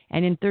time.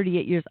 And in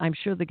 38 years, I'm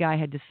sure the guy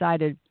had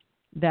decided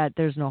that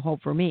there's no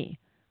hope for me.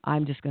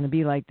 I'm just going to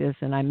be like this,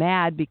 and I'm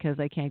mad because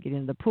I can't get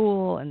into the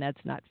pool, and that's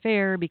not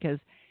fair because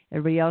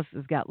everybody else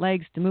has got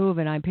legs to move,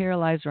 and I'm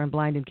paralyzed or I'm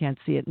blind and can't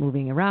see it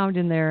moving around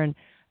in there, and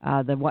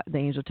the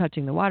angel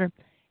touching the water.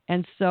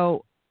 And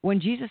so when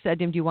Jesus said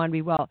to him, do you want to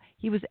be well?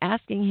 He was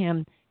asking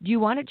him, do you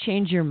want to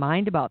change your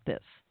mind about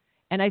this?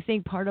 And I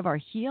think part of our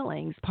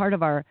healings, part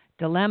of our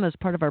dilemmas,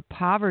 part of our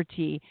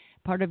poverty,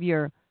 part of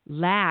your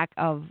lack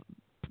of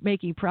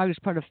making progress,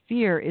 part of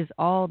fear is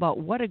all about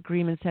what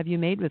agreements have you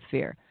made with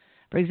fear.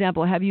 For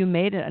example, have you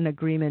made an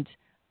agreement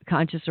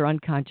conscious or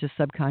unconscious,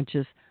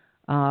 subconscious,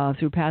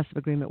 through passive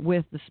agreement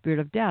with the spirit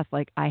of death,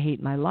 like I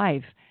hate my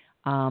life,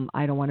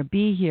 I don't want to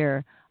be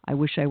here, I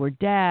wish I were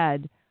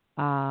dead,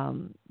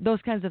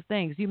 those kinds of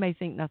things. You may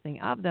think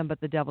nothing of them, but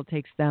the devil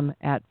takes them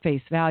at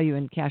face value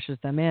and cashes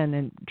them in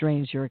and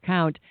drains your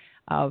account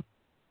of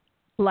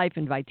life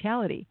and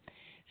vitality.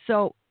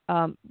 So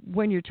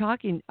when you're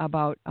talking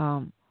about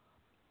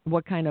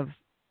what kind of,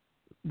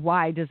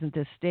 why doesn't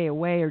this stay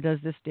away, or does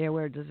this stay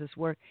away, or does this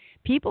work?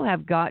 People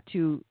have got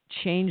to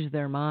change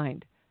their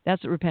mind.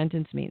 That's what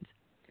repentance means.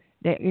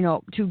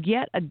 To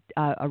get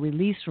a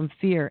release from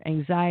fear,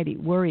 anxiety,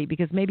 worry,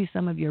 because maybe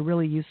some of you are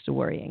really used to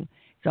worrying.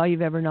 It's all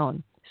you've ever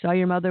known. Saw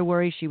your mother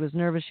worry. She was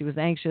nervous. She was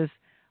anxious,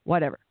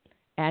 whatever.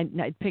 And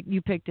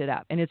you picked it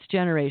up. And it's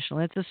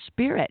generational. It's a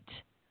spirit.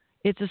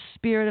 It's a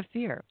spirit of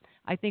fear.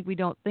 I think we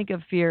don't think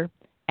of fear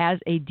as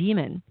a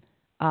demon,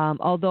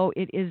 although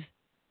it is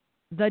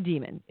the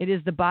demon. It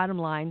is the bottom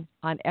line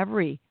on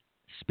every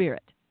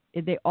spirit.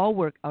 They all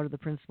work out of the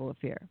principle of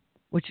fear,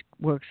 which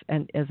works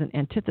as an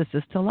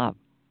antithesis to love.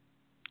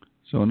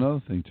 So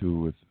another thing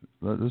too,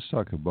 let's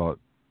talk about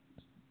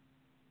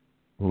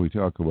when we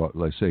talk about,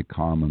 let's say,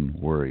 common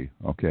worry.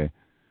 Okay,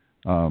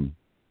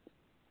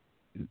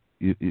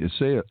 you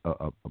say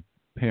a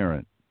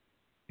parent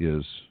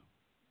is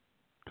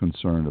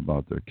concerned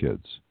about their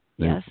kids.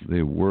 Yes.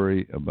 They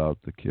worry about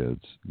the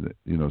kids.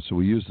 So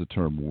we use the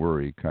term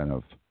worry kind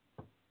of.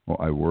 Well,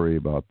 I worry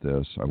about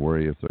this. I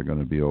worry if they're going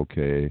to be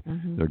okay.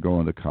 Mm-hmm. They're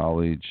going to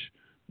college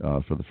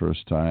for the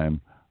first time.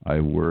 I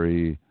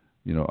worry.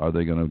 Are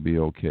they going to be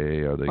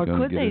okay? Are they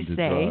going to get into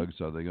drugs?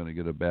 Are they going to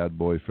get a bad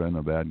boyfriend,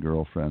 a bad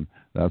girlfriend,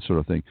 that sort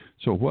of thing?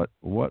 So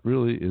what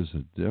really is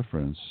the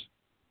difference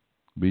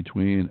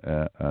between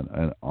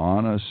an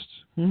honest,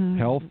 mm-hmm.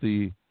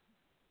 healthy,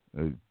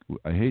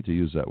 I hate to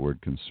use that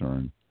word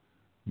concern,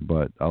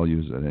 but I'll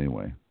use it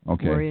anyway.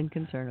 Okay. Worry and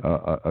concern.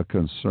 A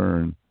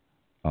concern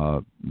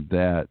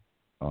that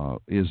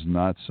is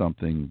not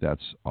something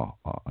that's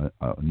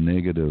a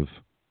negative,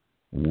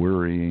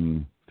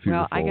 worrying, fearful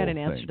Well, I got an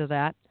answer to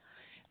that.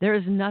 There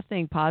is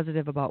nothing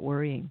positive about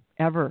worrying,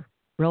 ever,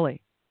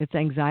 really. It's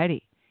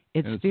anxiety.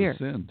 It's fear.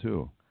 It's a sin,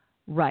 too.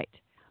 Right.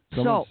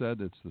 Someone said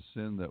it's the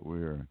sin that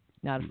we're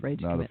not afraid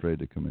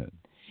to commit.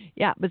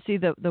 Yeah, but see,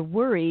 the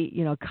worry,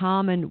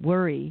 common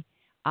worry,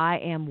 I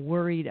am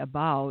worried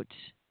about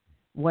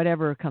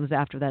whatever comes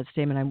after that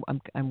statement.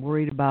 I'm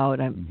worried about.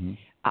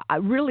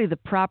 Really, the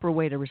proper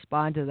way to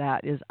respond to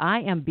that is I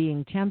am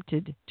being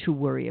tempted to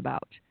worry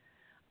about.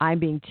 I'm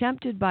being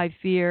tempted by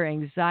fear,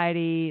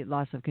 anxiety,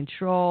 loss of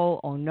control,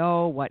 oh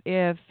no, what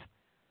if,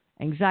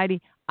 anxiety.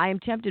 I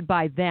am tempted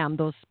by them,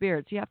 those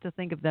spirits. You have to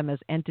think of them as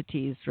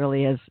entities,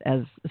 really, as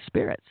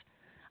spirits.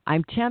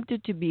 I'm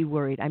tempted to be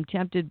worried. I'm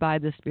tempted by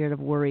the spirit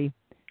of worry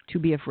to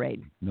be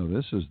afraid. No,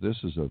 this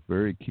is a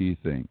very key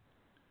thing.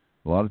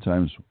 A lot of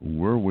times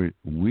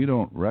we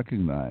don't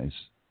recognize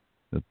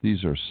that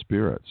these are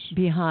spirits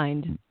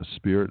behind a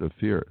spirit of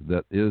fear.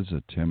 That is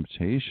a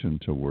temptation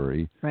to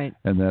worry, right?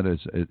 And that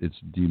it's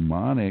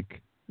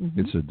demonic. Mm-hmm.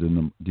 It's a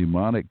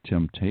demonic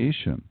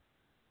temptation.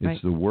 It's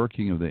right. The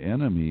working of the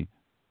enemy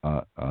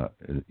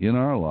in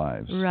our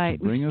lives right.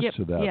 to bring us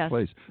to that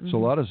place. Mm-hmm. So a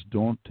lot of us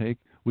don't take.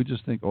 We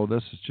just think, oh,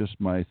 this is just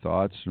my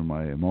thoughts or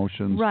my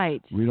emotions.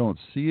 Right. We don't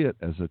see it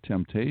as a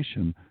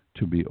temptation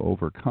to be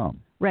overcome.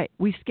 Right.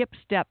 We skip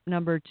step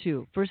number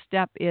 2. First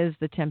step is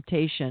the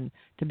temptation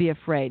to be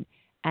afraid.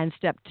 And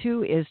step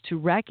 2 is to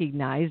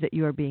recognize that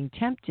you are being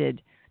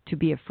tempted to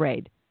be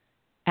afraid.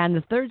 And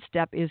the third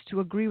step is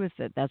to agree with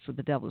it. That's what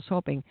the devil is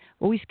hoping.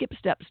 Well, we skip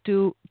steps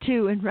 2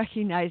 in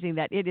recognizing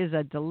that it is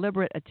a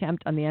deliberate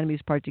attempt on the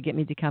enemy's part to get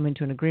me to come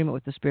into an agreement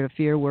with the spirit of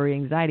fear, worry,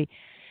 anxiety.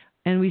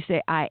 And we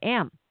say, I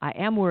am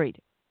worried.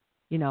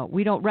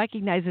 We don't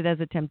recognize it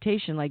as a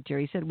temptation, like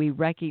Jerry said.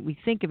 We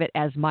think of it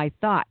as my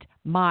thought.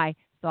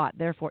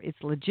 Therefore, it's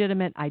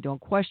legitimate. I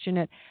don't question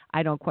it.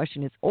 I don't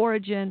question its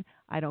origin.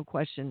 I don't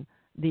question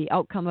the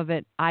outcome of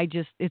it.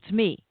 It's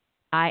me.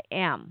 I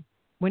am.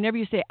 Whenever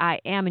you say I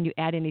am and you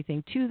add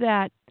anything to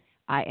that,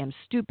 I am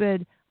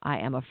stupid, I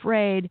am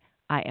afraid,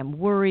 I am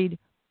worried,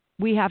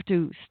 we have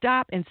to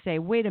stop and say,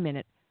 wait a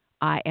minute,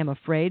 I am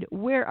afraid.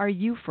 Where are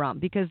you from?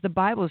 Because the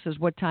Bible says,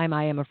 what time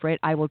I am afraid,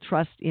 I will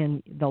trust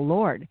in the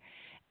Lord.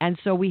 And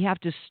so we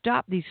have to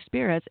stop these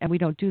spirits, and we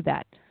don't do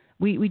that.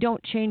 We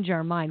don't change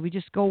our mind. We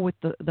just go with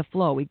the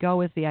flow. We go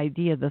with the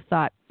idea, the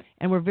thought,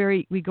 and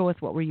we go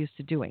with what we're used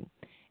to doing.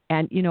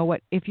 And you know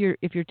what? If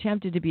you're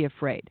tempted to be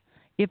afraid,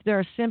 if there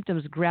are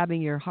symptoms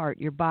grabbing your heart,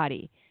 your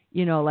body,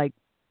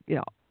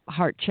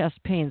 heart,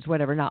 chest pains,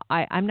 whatever. Now,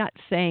 I'm not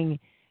saying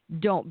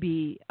don't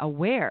be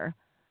aware,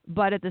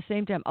 but at the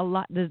same time,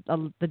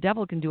 the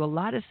devil can do a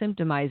lot of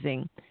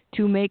symptomizing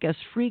to make us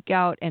freak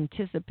out,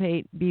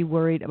 anticipate, be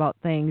worried about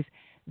things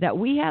that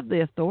we have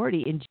the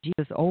authority in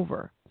Jesus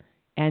over.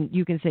 And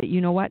you can say,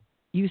 you know what?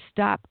 You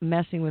stop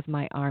messing with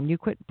my arm. You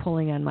quit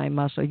pulling on my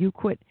muscle. You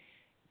quit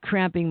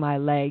cramping my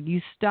leg.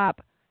 You stop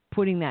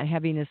putting that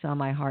heaviness on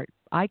my heart.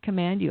 I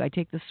command you. I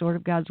take the sword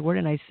of God's word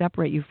and I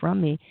separate you from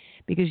me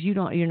because you're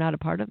not a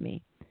part of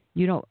me.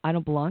 I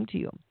don't belong to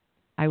you.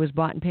 I was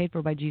bought and paid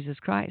for by Jesus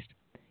Christ.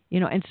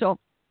 And so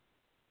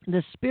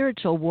the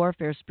spiritual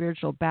warfare,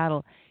 spiritual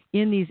battle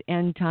in these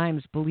end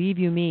times, believe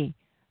you me,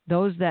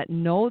 those that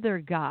know their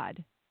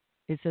God,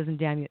 it says in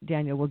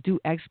Daniel, will do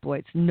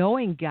exploits.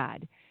 Knowing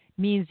God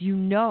means you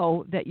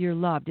know that you're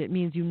loved. It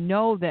means you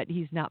know that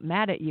he's not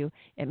mad at you.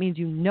 It means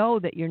you know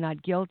that you're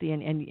not guilty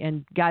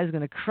and God is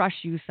going to crush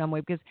you some way,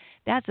 because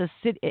that's a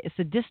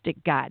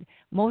sadistic God.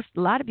 A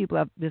lot of people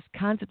have this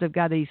concept of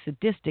God that he's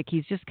sadistic.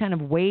 He's just kind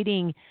of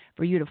waiting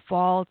for you to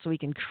fall so he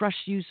can crush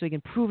you, so he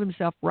can prove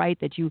himself right,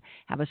 that you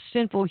have a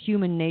sinful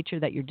human nature,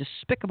 that you're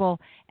despicable,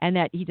 and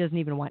that he doesn't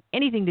even want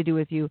anything to do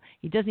with you.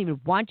 He doesn't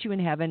even want you in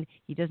heaven.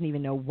 He doesn't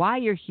even know why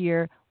you're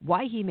here,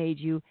 why he made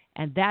you,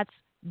 and that's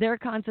their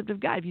concept of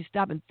God. If you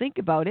stop and think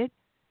about it,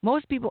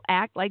 most people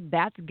act like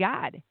that's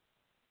God.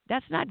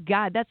 That's not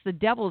God. That's the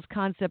devil's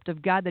concept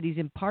of God that he's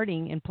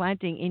imparting and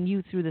planting in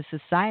you through the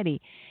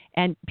society.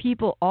 And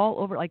people all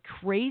over like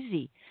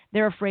crazy.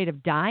 They're afraid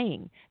of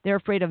dying. They're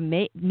afraid of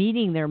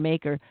meeting their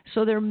maker.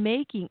 So they're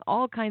making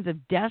all kinds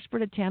of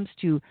desperate attempts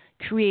to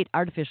create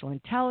artificial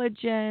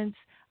intelligence,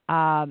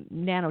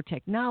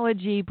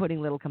 nanotechnology,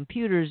 putting little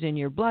computers in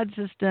your blood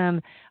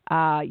system,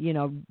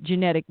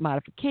 genetic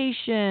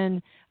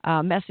modification,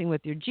 messing with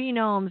your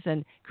genomes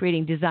and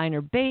creating designer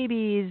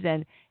babies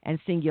and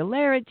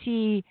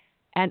singularity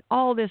and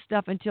all this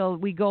stuff until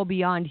we go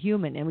beyond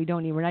human and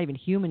we're not even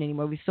human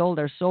anymore. We sold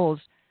our souls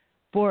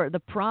for the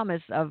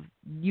promise of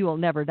you will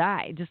never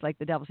die, just like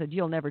the devil said,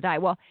 you'll never die.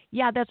 Well,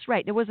 yeah, that's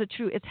right. It was a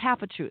truth. It's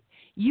half a truth.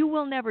 You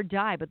will never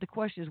die, but the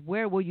question is,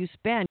 where will you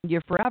spend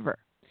your forever?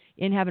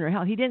 In heaven or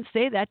hell. He didn't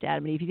say that to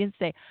Adam and Eve. He didn't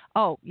say,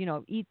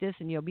 eat this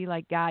and you'll be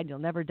like God, you'll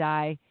never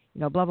die,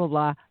 blah, blah,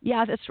 blah.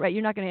 Yeah, that's right.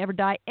 You're not going to ever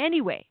die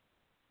anyway.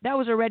 That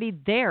was already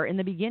there in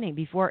the beginning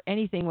before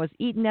anything was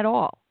eaten at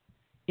all.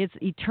 It's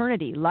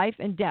eternity, life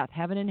and death,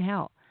 heaven and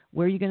hell.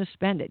 Where are you going to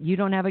spend it? You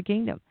don't have a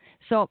kingdom.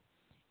 So,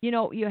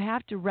 you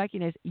have to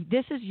recognize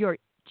this is your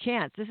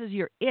chance. This is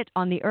your it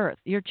on the earth,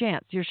 your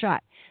chance, your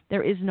shot.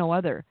 There is no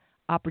other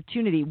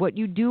opportunity. What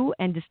you do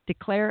and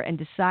declare and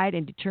decide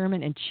and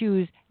determine and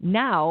choose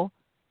now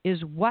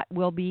is what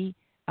will be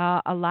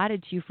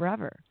allotted to you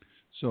forever.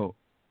 So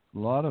a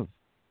lot of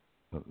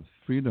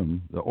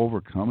freedom, the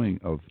overcoming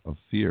of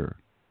fear,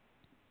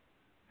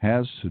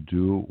 has to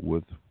do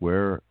with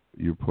where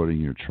you're putting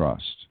your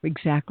trust.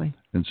 Exactly.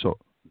 And so,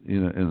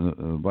 and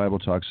the Bible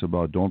talks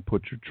about don't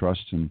put your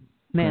trust in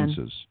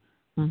princes,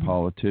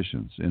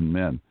 politicians, in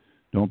men.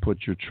 Don't put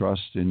your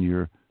trust in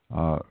your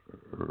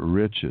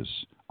riches.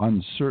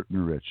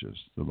 Uncertain riches,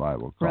 the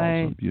Bible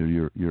calls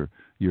them.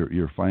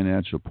 Your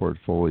financial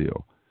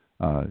portfolio.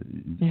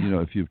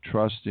 If you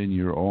trust in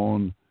your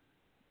own,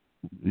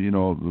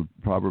 the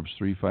Proverbs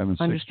 3, 5, and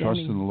 6, trust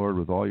in the Lord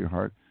with all your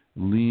heart.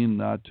 Lean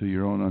not to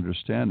your own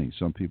understanding.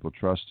 Some people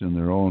trust in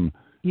their own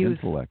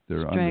intellect,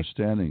 their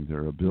understanding,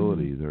 their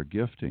ability, their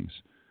giftings.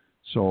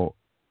 So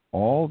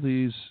all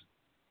these,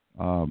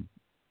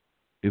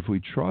 if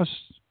we trust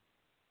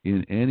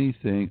in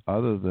anything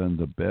other than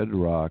the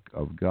bedrock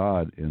of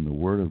God and the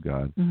Word of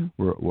God,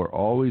 we're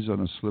always on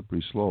a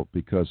slippery slope,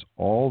 because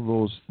all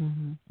those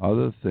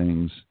other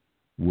things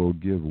will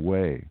give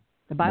way.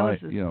 The Bible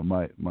says,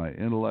 my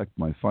intellect,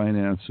 my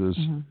finances,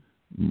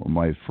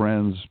 my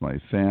friends, my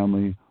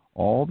family,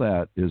 all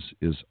that is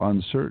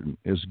uncertain.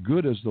 As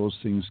good as those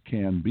things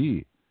can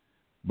be,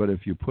 but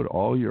if you put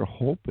all your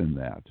hope in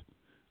that,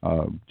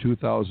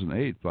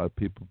 2008,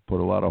 people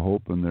put a lot of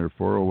hope in their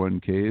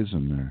 401ks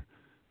and their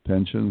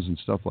pensions and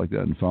stuff like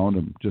that, and found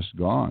them just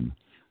gone.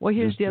 Well,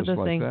 here's the other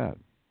like thing. That.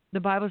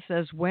 The Bible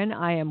says, when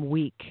I am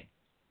weak,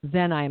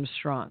 then I am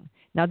strong.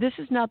 Now, this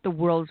is not the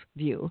world's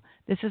view.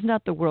 This is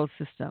not the world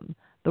system.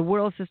 The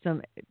world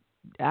system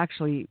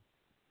actually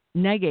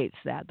negates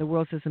that. The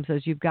world system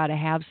says you've got to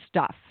have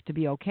stuff to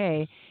be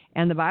okay.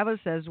 And the Bible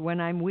says, when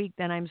I'm weak,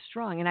 then I'm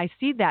strong. And I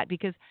see that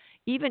because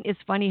even it's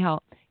funny how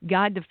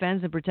God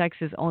defends and protects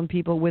his own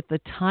people with the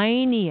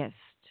tiniest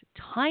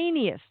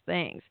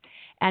things.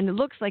 And it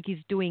looks like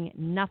he's doing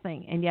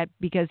nothing. And yet,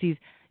 because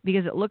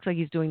it looks like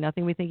he's doing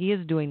nothing, we think he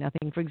is doing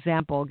nothing. For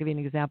example, I'll give you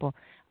an example.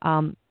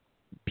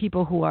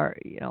 People who are,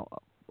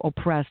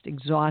 oppressed,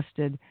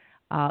 exhausted,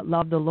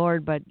 love the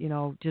Lord, but,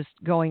 just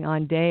going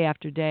on day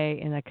after day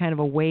in a kind of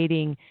a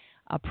waiting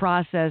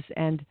process,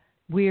 and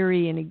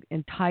weary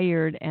and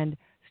tired, and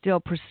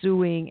still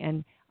pursuing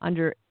and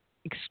under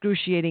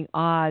excruciating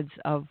odds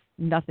of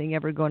nothing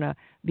ever going to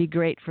be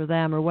great for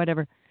them or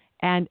whatever.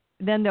 And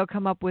then they'll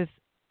come up with,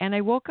 and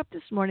I woke up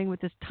this morning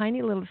with this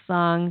tiny little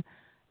song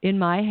in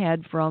my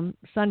head from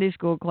Sunday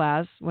school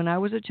class when I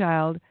was a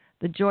child,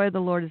 "The joy of the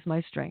Lord is my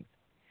strength."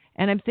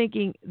 And I'm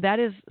thinking that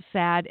is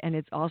sad, and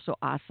it's also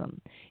awesome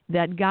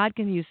that God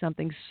can use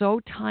something so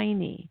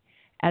tiny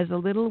as a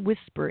little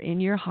whisper in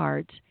your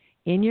heart,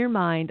 in your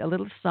mind, a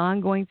little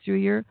song going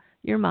through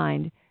your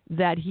mind,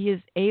 that he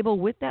is able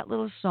with that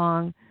little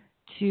song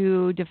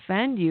to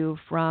defend you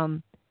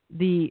from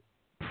the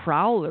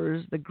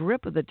prowlers, the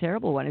grip of the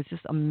terrible one. It's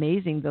just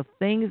amazing the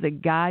things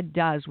that God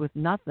does with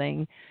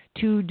nothing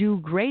to do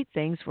great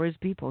things for his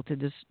people,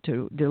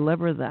 to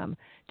deliver them,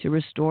 to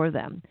restore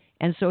them.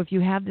 And so if you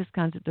have this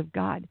concept of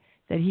God,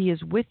 that he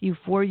is with you,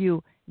 for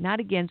you,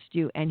 not against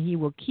you, and he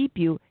will keep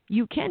you,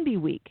 you can be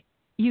weak.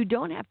 You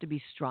don't have to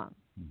be strong.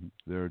 Mm-hmm.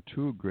 There are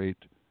two great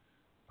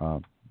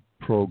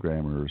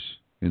programmers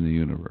in the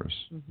universe.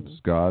 Mm-hmm.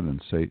 It's God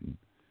and Satan.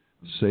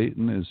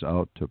 Satan is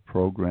out to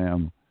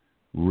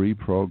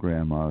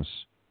reprogram us,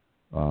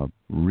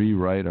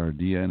 rewrite our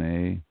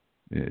DNA,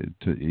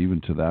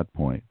 even to that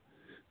point.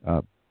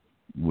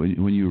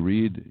 When you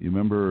read, you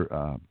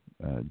remember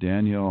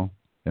Daniel,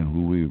 and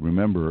who we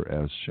remember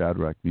as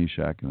Shadrach,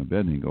 Meshach, and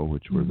Abednego,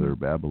 which were their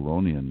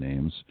Babylonian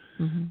names.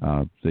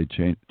 They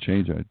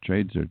changed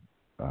their,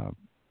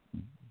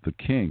 the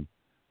king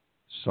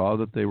saw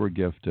that they were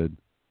gifted,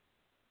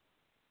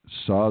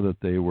 saw that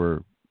they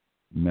were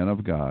men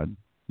of God,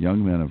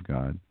 young men of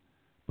God,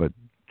 but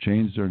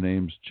changed their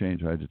names, tried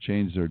to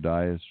change their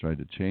diets, tried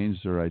to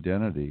change their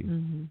identity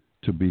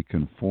to be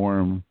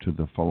conformed to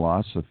the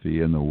philosophy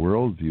and the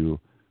worldview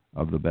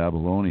of the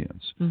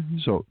Babylonians.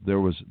 So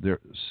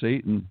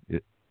Satan,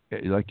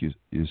 like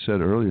you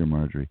said earlier,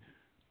 Marjorie,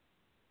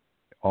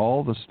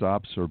 all the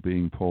stops are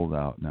being pulled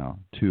out now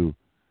to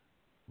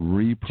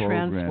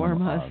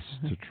reprogram us,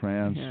 to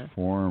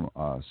transform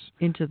us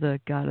into the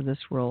God of this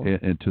world.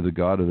 Into the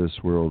God of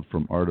this world,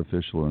 from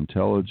artificial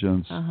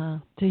intelligence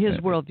to his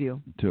worldview.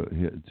 To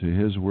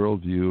his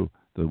worldview,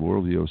 the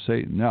worldview of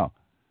Satan. Now,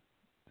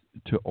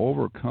 to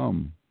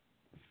overcome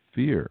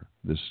fear,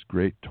 this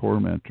great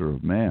tormentor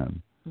of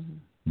man,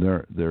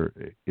 there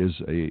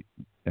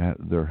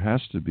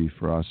has to be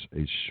for us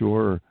a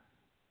sure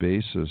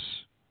basis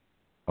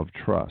of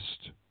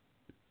trust.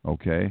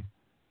 Okay?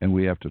 And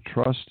we have to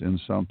trust in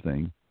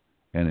something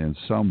and in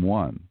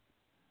someone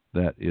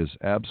that is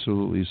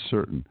absolutely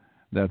certain.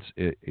 That's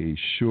a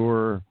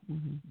sure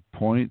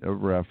point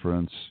of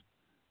reference.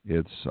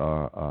 It's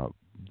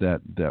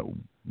that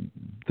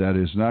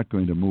is not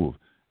going to move.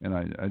 And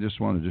I just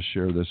wanted to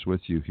share this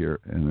with you here.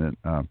 And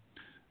then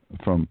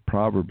from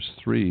Proverbs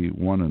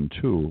 3:1 and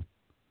 2,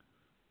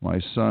 my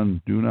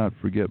son, do not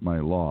forget my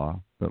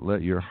law, but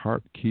let your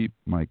heart keep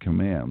my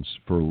commands.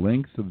 For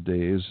length of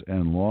days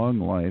and long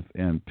life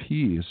and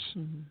peace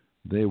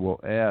they will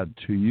add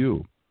to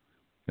you.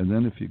 And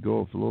then if you go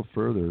a little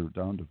further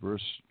down to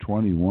verse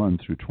 21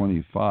 through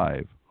 25,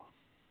 it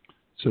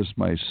says,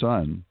 my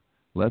son,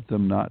 let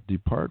them not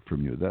depart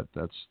from you.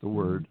 That's the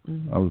word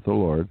of the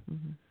Lord.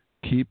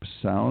 Keep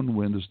sound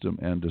wisdom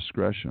and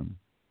discretion,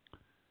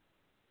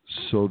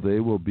 so they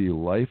will be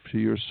life to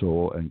your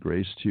soul and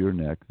grace to your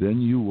neck.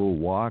 Then you will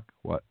walk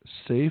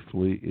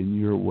safely in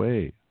your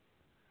way,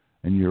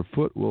 and your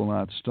foot will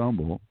not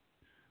stumble.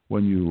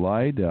 When you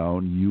lie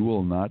down, you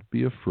will not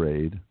be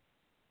afraid.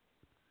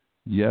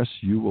 Yes,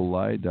 you will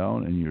lie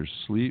down, and your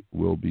sleep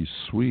will be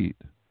sweet.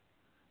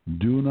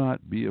 Do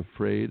not be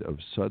afraid of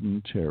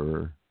sudden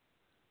terror,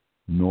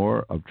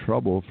 nor of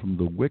trouble from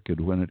the wicked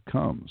when it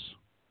comes.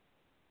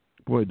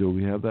 Boy, do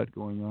we have that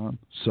going on.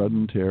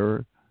 Sudden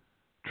terror,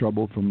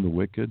 trouble from the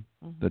wicked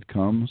that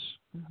comes.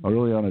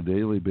 Really on a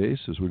daily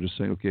basis, we're just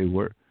saying, okay,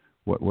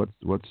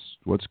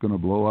 what's going to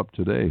blow up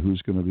today?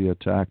 Who's going to be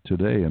attacked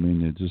today? I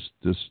mean,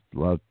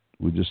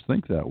 we just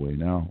think that way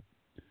now.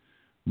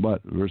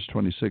 But verse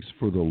 26,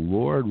 for the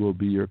Lord will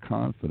be your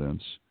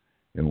confidence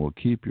and will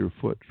keep your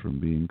foot from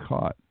being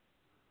caught.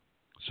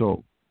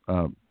 So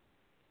the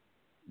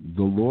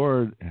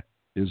Lord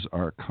is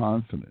our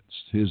confidence.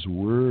 His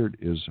word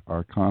is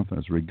our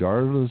confidence,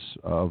 regardless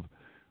of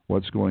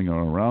what's going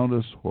on around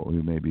us, what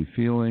we may be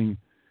feeling,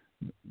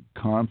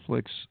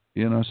 conflicts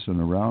in us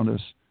and around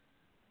us.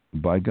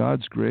 By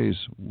God's grace,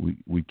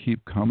 we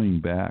keep coming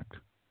back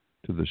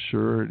to the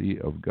surety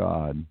of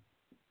God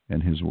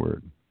and His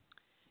word.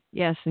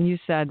 Yes, and you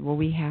said, well,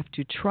 we have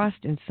to trust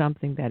in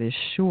something that is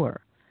sure.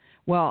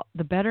 Well,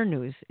 the better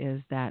news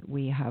is that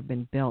we have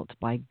been built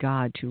by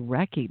God to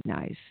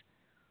recognize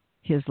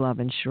His love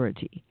and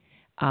surety.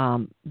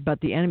 But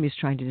the enemy is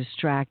trying to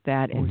distract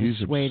that and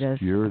dissuade us.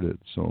 He's obscured it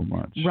so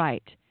much.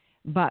 Right.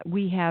 But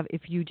we have,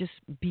 if you just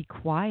be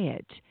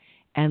quiet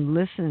and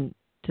listen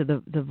to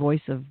the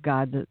voice of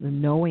God, the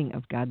knowing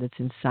of God that's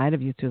inside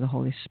of you through the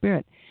Holy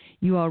Spirit,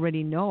 you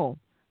already know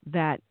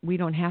that we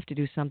don't have to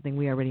do something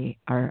we already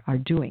are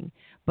doing.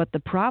 But the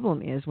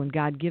problem is when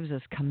God gives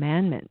us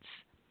commandments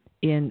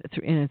in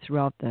and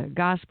throughout the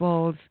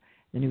Gospels,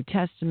 the New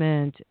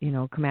Testament,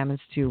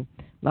 commandments to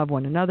love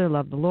one another,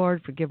 love the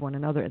Lord, forgive one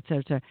another,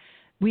 etc.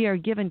 We are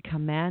given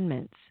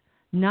commandments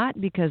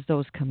not because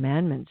those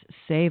commandments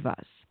save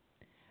us,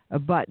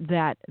 but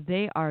that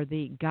they are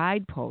the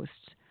guideposts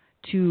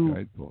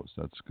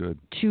that's good,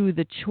 to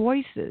the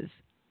choices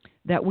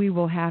that we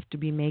will have to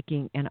be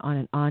making on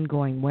an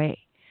ongoing way.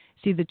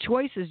 See, the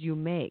choices you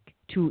make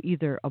to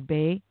either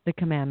obey the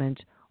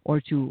commandment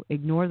or to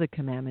ignore the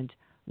commandment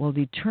will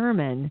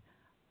determine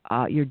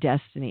your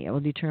destiny. It will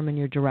determine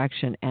your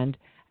direction and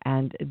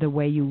the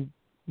way you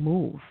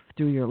move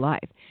through your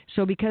life.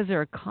 So because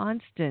there are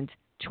constant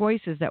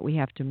choices that we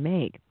have to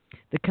make,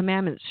 the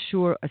commandments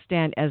sure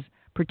stand as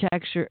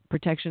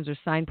protections or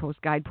signposts,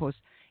 guideposts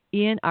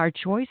in our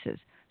choices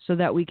so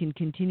that we can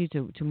continue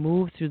to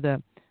move through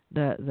the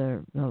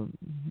the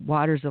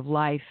waters of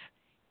life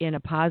in a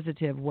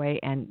positive way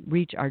and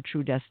reach our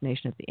true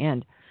destination at the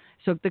end.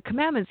 So the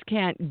commandments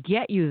can't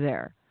get you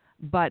there,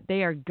 but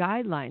they are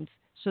guidelines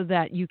so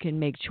that you can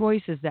make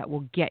choices that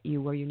will get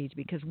you where you need to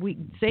be. Because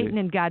Satan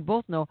and God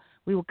both know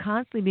we will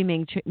constantly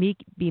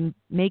be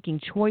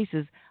making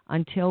choices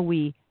until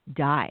we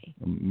die.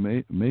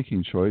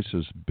 Making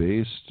choices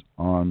based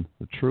on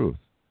the truth.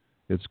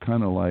 It's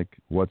kind of like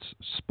what's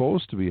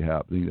supposed to be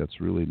happening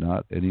that's really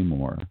not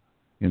anymore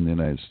in the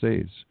United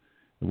States.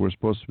 We're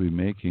supposed to be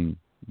making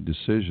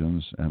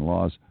decisions and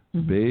laws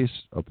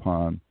based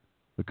upon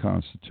the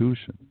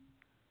Constitution.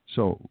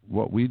 So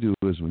what we do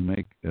is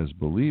as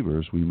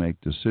believers, we make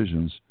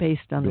decisions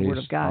based on the Word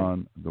of God.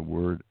 On the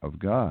Word of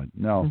God.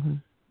 Now,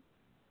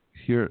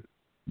 here,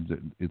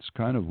 it's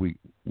kind of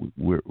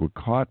we're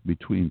caught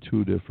between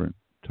two different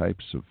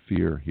types of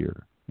fear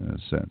here, in a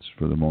sense,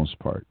 for the most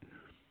part.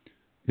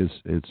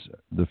 It's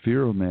the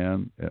fear of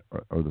man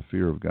or the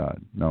fear of God.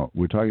 Now,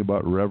 we're talking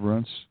about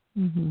reverence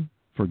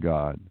for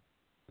God,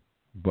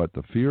 but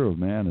the fear of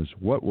man is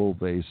what will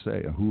they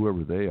say,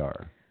 whoever they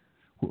are.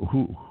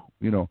 Who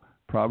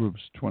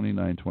Proverbs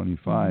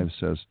 29:25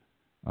 says,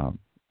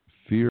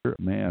 fear of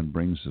man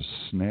brings a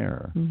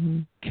snare,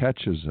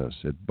 catches us,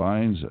 it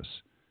binds us,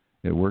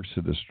 it works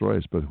to destroy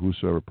us, but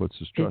whosoever puts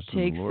his trust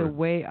in the Lord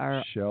away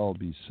our shall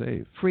be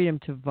safe. Freedom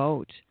to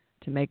vote,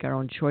 to make our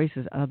own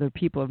choices. Other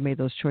people have made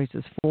those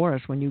choices for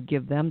us. When you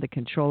give them the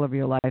control of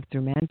your life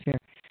through man fear,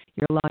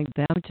 you're allowing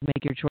them to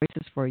make your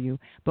choices for you.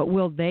 But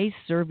will they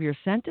serve your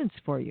sentence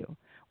for you?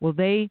 Will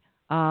they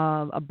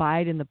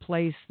abide in the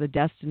place, the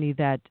destiny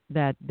that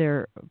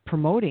they're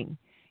promoting?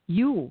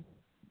 You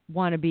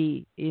want to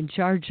be in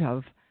charge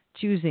of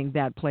choosing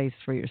that place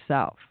for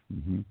yourself.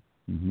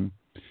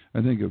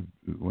 I think of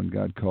when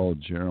God called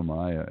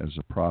Jeremiah as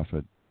a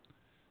prophet.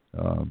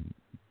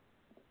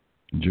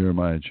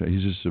 Jeremiah,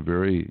 he's just a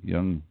very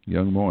young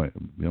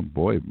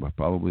boy,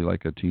 probably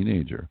like a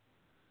teenager.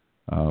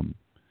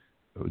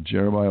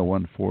 Jeremiah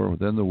 1:4,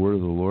 then the word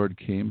of the Lord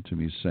came to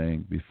me,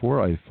 saying,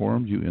 before I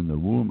formed you in the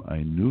womb,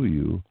 I knew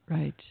you.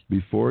 Right.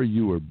 Before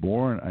you were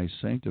born, I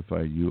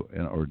sanctified you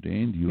and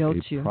ordained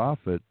you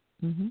prophet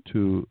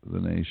to the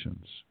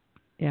nations.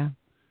 Yeah.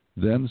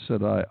 Then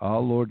said I,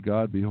 Lord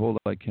God, behold,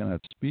 I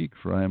cannot speak,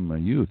 for I am a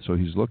youth. So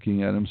he's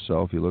looking at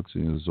himself. He looks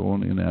at his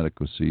own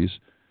inadequacies.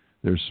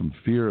 There's some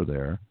fear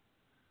there.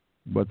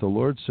 But the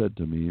Lord said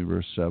to me,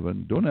 verse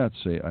 7, do not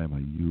say I am a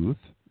youth,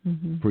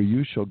 for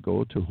you shall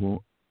go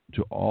to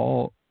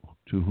all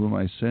to whom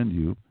I send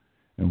you,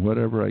 and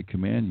whatever I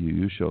command you,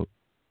 you shall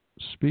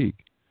speak.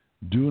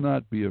 Do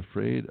not be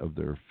afraid of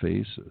their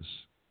faces,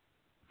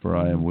 for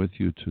I am with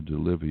you to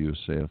deliver you,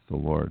 saith the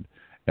Lord.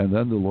 And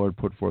then the Lord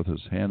put forth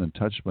his hand and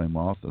touched my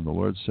mouth, and the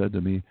Lord said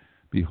to me,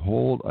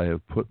 behold, I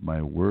have put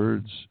my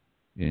words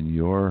in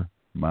your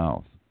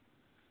mouth.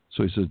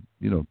 So he said,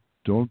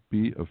 don't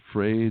be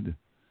afraid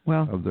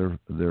of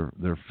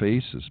their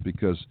faces,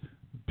 because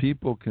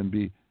people can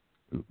be.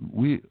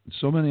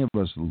 So many of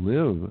us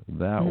live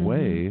that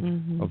way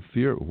of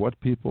fear. What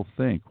people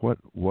think,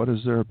 what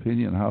is their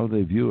opinion, how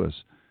they view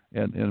us,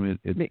 and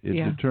it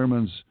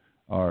determines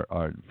our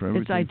for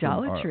everything, it's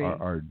idolatry.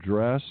 From our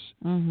dress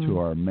to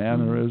our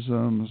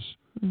mannerisms.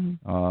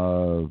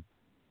 We're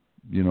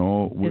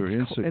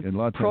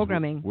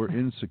programming. We're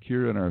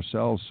insecure in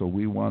ourselves, so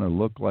we want to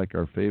look like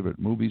our favorite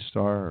movie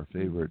star, our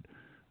favorite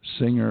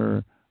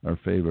singer, our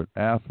favorite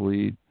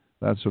athlete,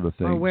 that sort of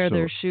thing. Or wear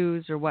their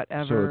shoes or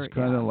whatever. So it's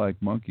kind of like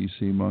monkey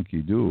see,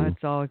 monkey do.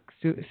 That's all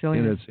silly.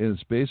 And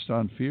it's based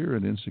on fear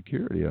and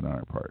insecurity on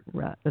our part.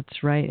 Right,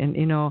 that's right. And,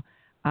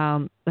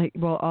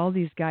 all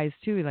these guys,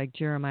 too, like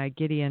Jeremiah,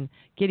 Gideon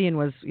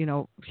was,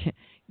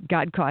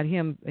 God caught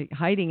him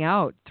hiding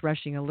out,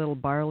 threshing a little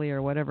barley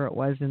or whatever it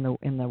was in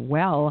the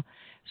well,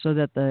 so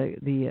that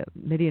the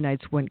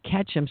Midianites wouldn't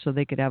catch him, so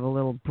they could have a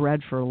little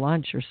bread for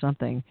lunch or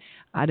something.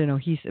 I don't know.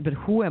 He said, but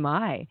who am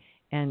I?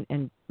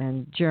 And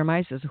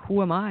Jeremiah says,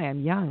 who am I?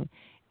 I'm young.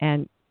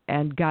 And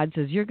God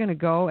says, you're going to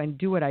go and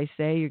do what I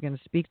say. You're going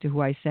to speak to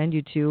who I send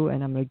you to,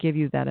 and I'm going to give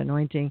you that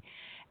anointing.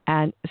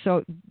 And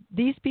so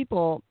these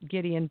people,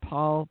 Gideon,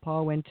 Paul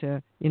went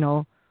to,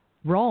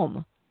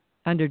 Rome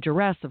under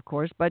duress, of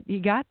course, but he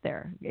got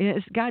there.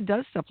 God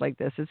does stuff like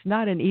this. It's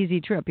not an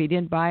easy trip. He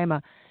didn't buy him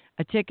a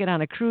ticket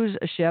on a cruise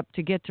ship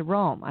to get to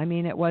Rome. I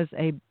mean, it was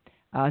a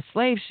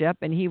slave ship,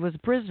 and he was a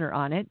prisoner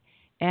on it.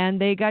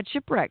 And they got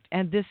shipwrecked.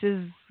 And this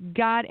is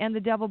God and the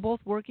devil both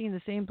working in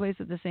the same place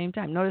at the same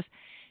time. Notice,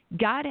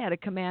 God had a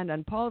command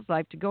on Paul's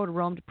life to go to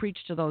Rome to preach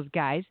to those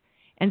guys.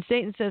 And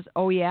Satan says,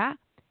 oh, yeah?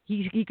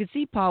 He could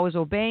see Paul was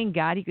obeying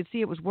God. He could see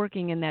it was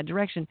working in that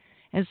direction.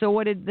 And so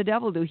what did the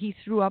devil do? He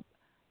threw up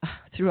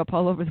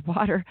all over the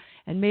water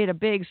and made a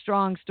big,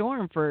 strong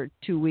storm for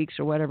 2 weeks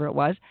or whatever it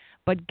was.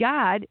 But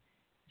God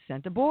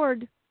sent a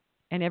board.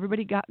 And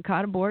everybody got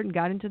caught aboard and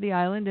got into the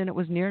island, and it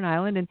was near an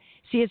island. And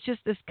see, it's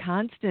just this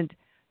constant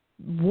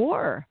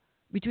war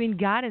between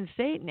God and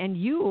Satan, and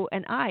you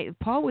and I.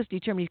 Paul was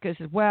determined because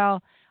he said,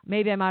 well,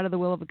 maybe I'm out of the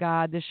will of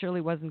God. This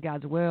surely wasn't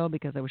God's will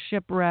because I was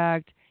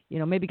shipwrecked.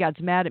 Maybe God's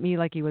mad at me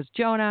like he was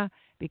Jonah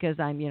because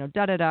I'm,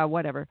 da-da-da,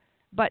 whatever.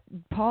 But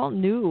Paul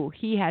knew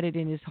he had it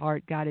in his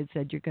heart. God had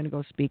said, you're going to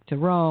go speak to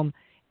Rome.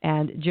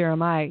 And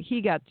Jeremiah,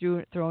 he got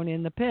thrown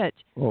in the pit.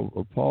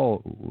 Well,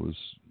 Paul was,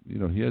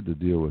 he had to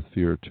deal with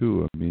fear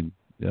too. I mean,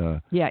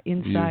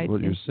 inside.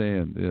 You're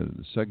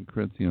saying, 2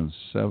 Corinthians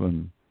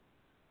 7,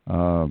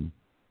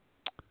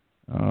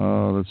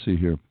 let's see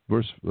here.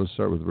 Let's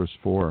start with verse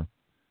 4.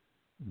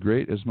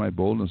 Great is my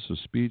boldness of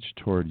speech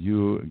toward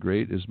you.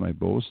 Great is my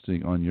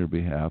boasting on your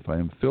behalf. I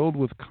am filled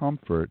with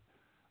comfort.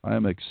 I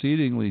am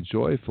exceedingly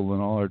joyful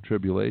in all our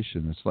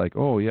tribulation. It's like,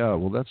 oh, yeah,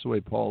 well, that's the way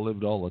Paul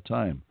lived all the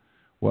time.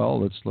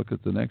 Well, let's look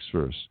at the next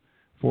verse.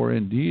 For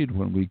indeed,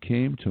 when we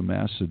came to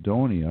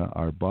Macedonia,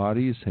 our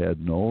bodies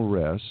had no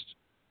rest,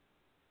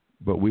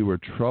 but we were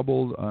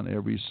troubled on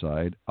every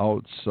side.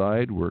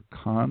 Outside were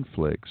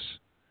conflicts.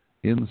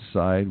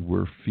 Inside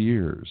were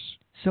fears.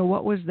 So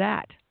what was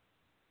that?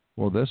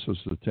 Well, this was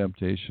the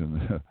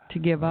temptation. To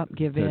give up,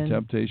 give in. The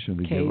temptation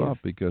to give up,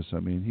 because,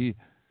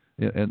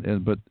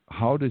 but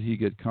how did he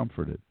get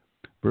comforted?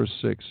 Verse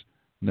 6,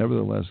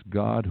 nevertheless,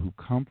 God who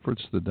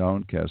comforts the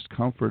downcast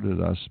comforted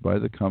us by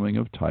the coming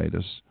of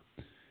Titus.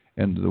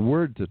 And the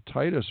word that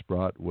Titus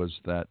brought was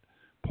that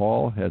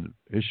Paul had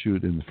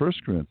issued in 1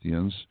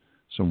 Corinthians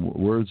some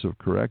words of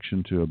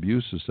correction to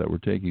abuses that were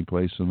taking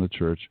place in the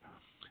church.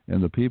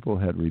 And the people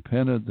had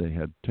repented. They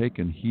had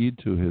taken heed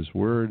to his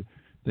word.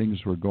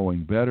 Things were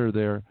going better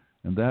there.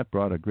 And that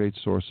brought a great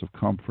source of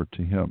comfort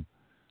to him.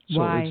 So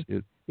why?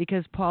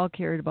 Because Paul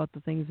cared about the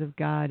things of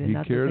God and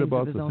not the things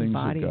of his own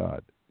body. He cared about the things of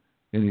God.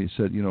 And he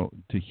said,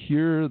 to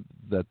hear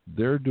that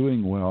they're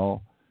doing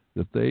well,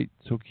 that they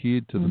took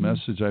heed to the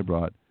message I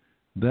brought,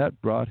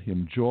 that brought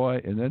him joy.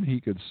 And then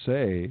he could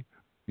say,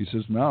 he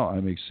says, now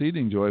I'm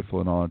exceeding joyful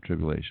in all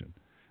tribulation.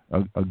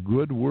 A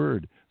good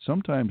word.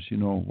 Sometimes,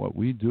 what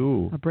we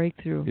do, a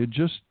breakthrough. It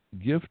just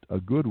gift a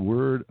good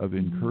word of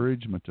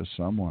encouragement to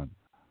someone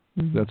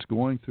that's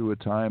going through a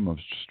time of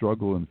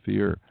struggle and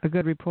fear. A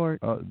good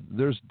report.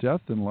 There's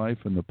death and life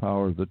in the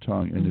power of the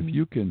tongue. And if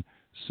you can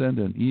send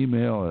an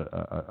email,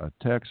 a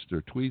text,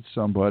 or tweet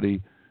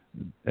somebody,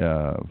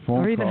 phone call,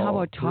 or even how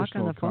about talk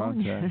on the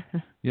phone?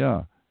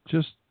 Yeah,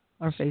 just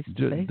or face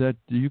to face. That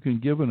you can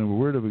give them a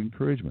word of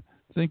encouragement.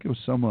 Think of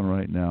someone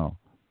right now,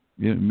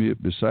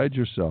 beside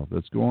yourself,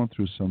 that's going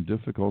through some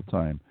difficult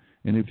time.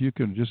 And if you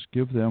can just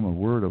give them a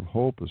word of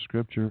hope, a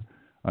scripture.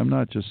 I'm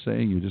not just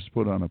saying you just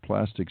put on a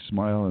plastic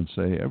smile and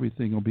say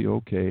everything will be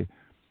okay,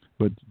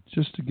 but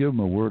just to give them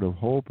a word of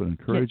hope and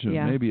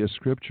encouragement, maybe a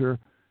scripture,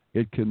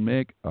 it can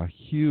make a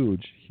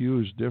huge,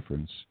 huge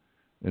difference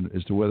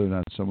as to whether or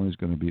not someone is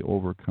going to be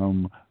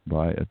overcome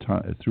by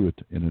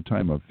in a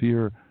time of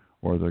fear,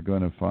 or they're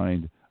going to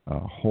find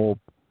hope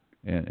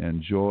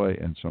and joy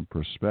and some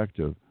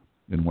perspective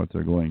in what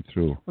they're going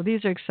through. Well,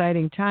 these are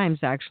exciting times,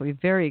 actually,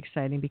 very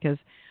exciting, because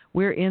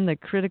we're in the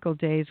critical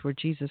days where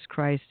Jesus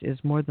Christ is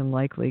more than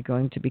likely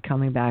going to be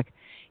coming back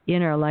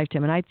in our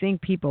lifetime. And I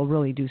think people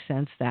really do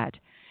sense that.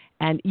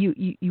 And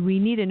we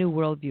need a new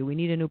worldview. We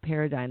need a new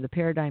paradigm. The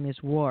paradigm is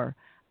war.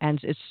 And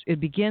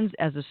it begins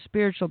as a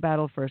spiritual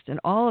battle first. And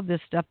all of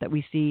this stuff that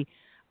we see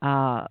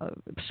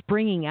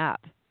springing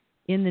up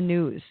in the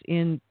news,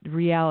 in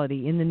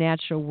reality, in the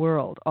natural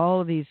world, all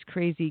of these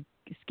crazy,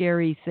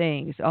 scary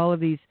things, all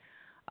of these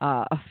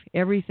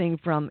everything,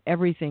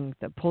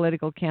 the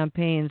political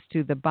campaigns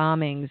to the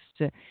bombings,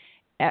 to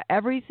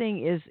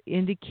everything is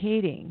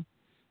indicating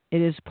it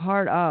is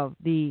part of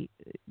the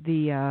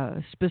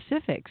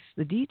specifics,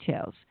 the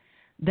details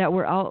that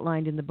were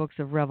outlined in the books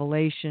of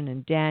Revelation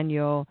and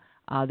Daniel,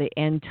 the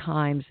end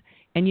times.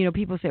 And,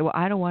 people say, well,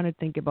 I don't want to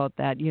think about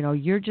that.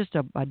 You're just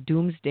a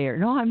doomsdayer.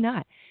 No, I'm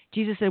not.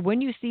 Jesus said,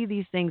 when you see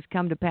these things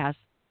come to pass,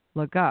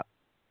 look up.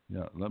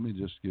 Yeah, let me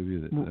just give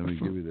you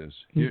this.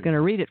 He's going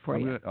to read it for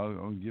you.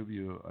 I'll give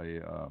you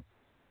a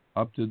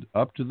up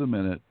to the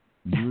minute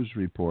news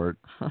report.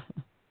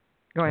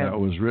 Go ahead. That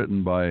was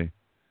written by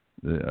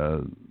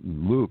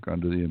Luke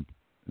under the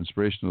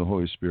inspiration of the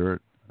Holy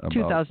Spirit about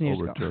 2,000 years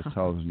over ago.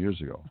 2,000 years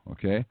ago.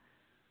 Okay,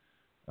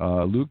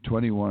 Luke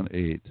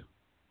 21:8.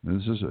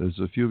 This is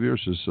a few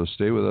verses, so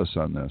stay with us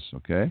on this.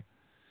 Okay,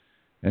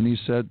 and he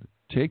said,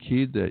 "Take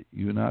heed that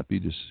you not be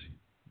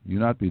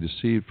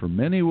deceived, for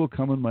many will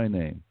come in my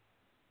name,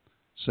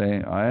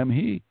 saying, I am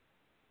he.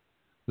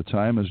 The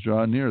time is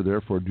drawn near,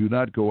 therefore do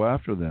not go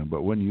after them.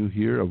 But when you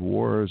hear of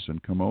wars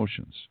and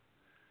commotions,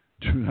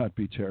 do not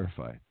be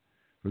terrified.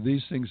 For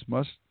these things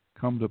must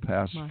come to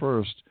pass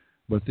first,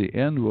 but the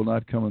end will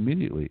not come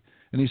immediately.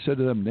 And he said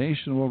to them,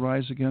 nation will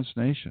rise against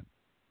nation,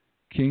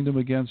 kingdom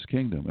against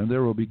kingdom, and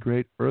there will be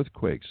great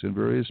earthquakes in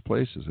various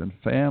places, and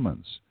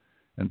famines,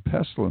 and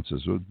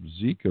pestilences, with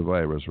Zika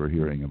virus we're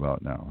hearing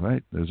about now,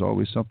 right? There's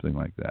always something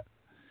like that.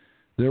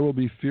 There will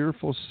be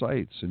fearful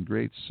sights and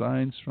great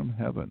signs from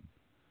heaven.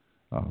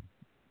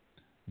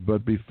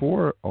 But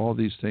before all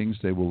these things,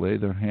 they will lay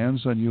their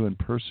hands on you and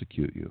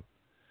persecute you,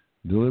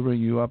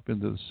 delivering you up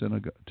into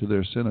to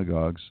their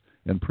synagogues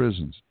and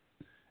prisons.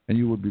 And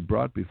you will be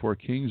brought before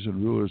kings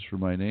and rulers for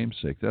my name's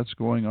sake. That's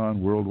going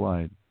on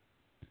worldwide.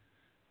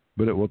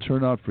 but it will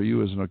turn out for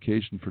you as an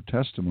occasion for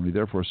testimony.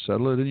 Therefore,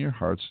 settle it in your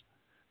hearts,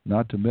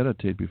 not to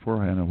meditate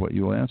beforehand on what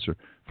you will answer.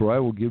 For I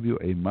will give you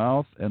a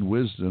mouth and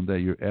wisdom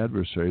that your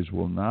adversaries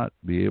will not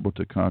be able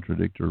to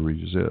contradict or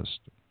resist.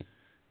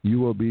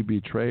 You will be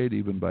betrayed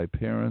even by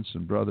parents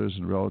and brothers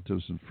and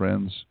relatives and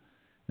friends,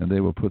 and they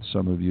will put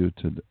some of you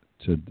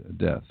to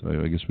death.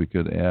 I guess we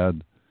could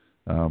add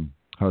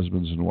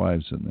husbands and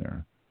wives in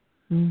there.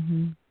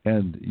 Mm-hmm.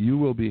 And you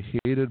will be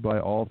hated by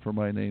all for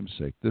my name's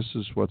sake. This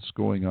is what's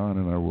going on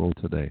in our world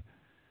today.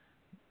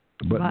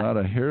 But not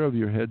a hair of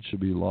your head should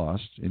be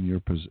lost. In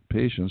your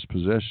patience,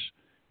 possess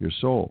your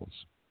souls.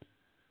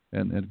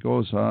 And it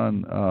goes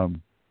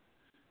on.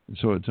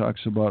 So it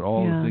talks about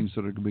all the things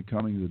that are going to be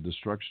coming, the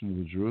destruction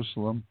of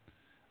Jerusalem,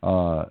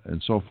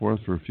 and so forth.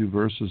 For a few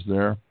verses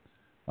there,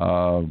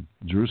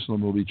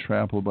 Jerusalem will be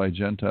trampled by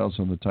Gentiles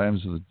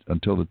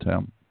until the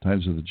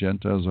times of the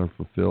Gentiles are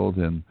fulfilled.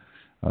 In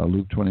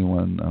Luke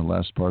 21,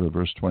 last part of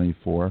verse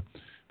 24,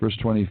 verse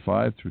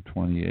 25 through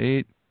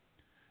 28.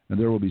 And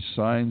there will be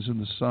signs in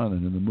the sun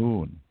and in the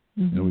moon.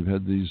 Mm-hmm. And we've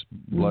had these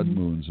blood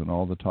moons and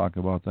all the talk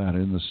about that,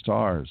 in the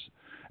stars.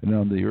 And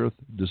on the earth,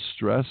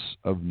 distress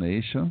of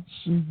nations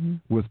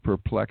with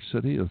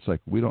perplexity. It's like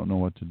we don't know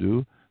what to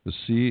do. The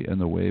sea and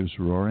the waves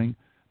roaring.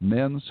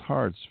 Men's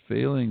hearts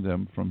failing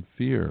them from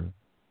fear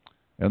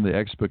and the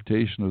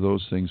expectation of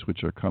those things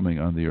which are coming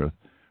on the earth.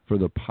 For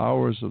the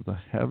powers of the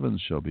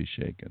heavens shall be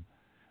shaken.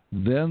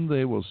 Then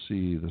they will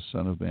see the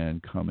Son of Man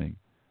coming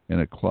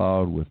in a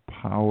cloud with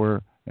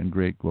power and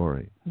great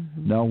glory.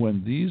 Mm-hmm. Now,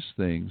 when these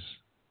things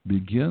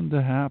begin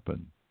to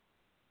happen,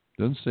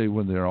 doesn't say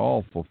when they're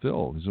all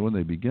fulfilled, it's when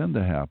they begin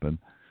to happen,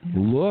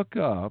 look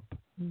up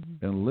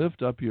and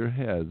lift up your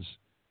heads,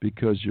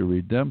 because your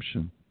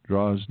redemption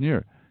draws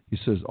near. He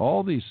says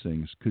all these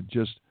things could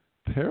just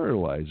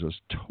paralyze us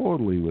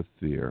totally with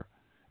fear,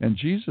 and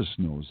Jesus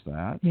knows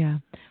that. Yeah.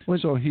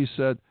 So he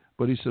said,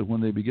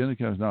 when they begin to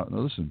come, now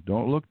listen,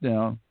 don't look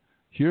down.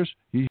 Here's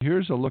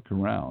a look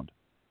around.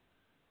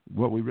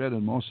 What we read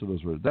in most of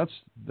those words,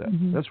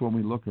 that's when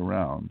we look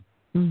around.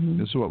 Mm-hmm.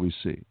 This is what we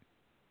see.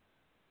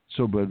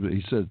 So, but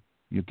he said,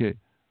 okay,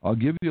 I'll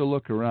give you a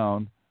look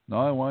around.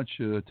 Now I want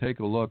you to take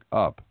a look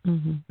up,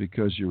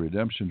 because your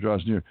redemption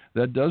draws near.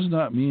 That does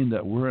not mean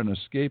that we're an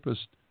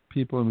escapist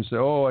people and we say,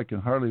 oh, I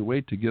can hardly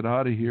wait to get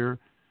out of here.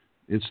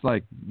 It's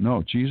like,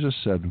 no, Jesus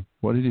said,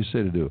 what did he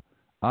say to do?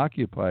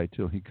 Occupy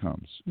till he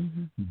comes.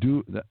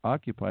 Mm-hmm.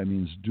 Occupy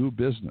means do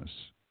business.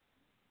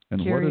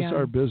 And what is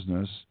our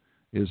business?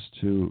 Is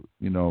to,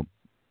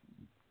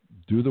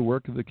 do the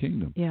work of the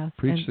kingdom. Yes,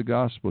 preach the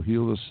gospel,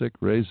 heal the sick,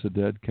 raise the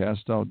dead,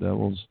 cast out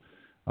devils,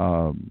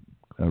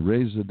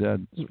 raise the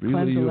dead.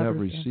 Freely you have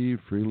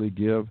received, freely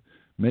give.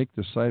 Make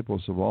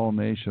disciples of all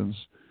nations.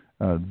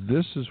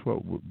 This is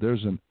what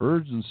there's an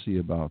urgency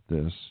about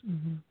this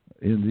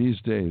in these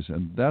days,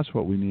 and that's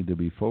what we need to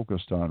be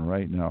focused on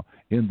right now,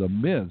 in the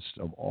midst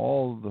of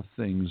all the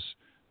things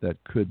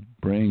that could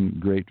bring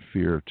great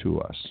fear to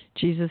us.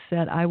 Jesus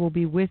said, I will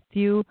be with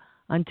you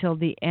until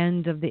the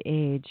end of the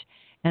age.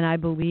 And I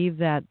believe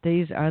that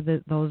these are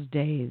those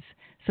days.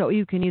 So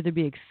you can either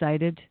be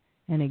excited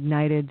and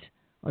ignited,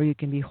 or you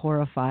can be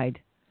horrified.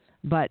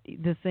 But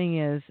the thing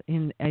is,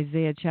 in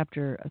Isaiah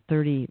chapter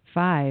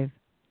 35,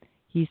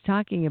 he's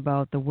talking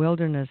about the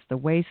wilderness, the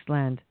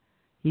wasteland.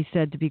 He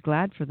said to be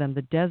glad for them.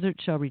 The desert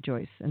shall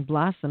rejoice and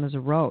blossom as a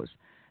rose.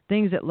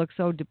 Things that look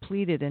so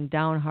depleted and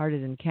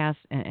downhearted and cast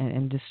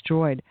and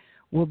destroyed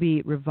will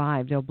be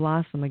revived. They'll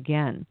blossom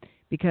again,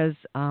 because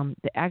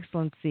the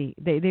excellency,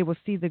 they will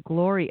see the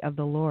glory of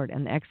the Lord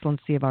and the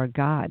excellency of our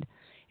God.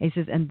 And he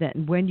says, and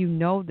then when you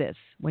know this,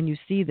 when you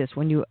see this,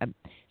 when you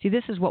see,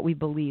 this is what we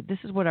believe. This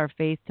is what our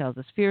faith tells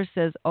us. Fear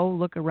says, oh,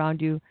 look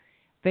around you.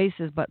 Faith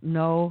says, but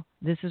no,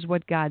 this is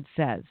what God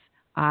says.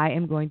 I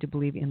am going to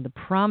believe in the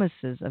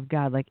promises of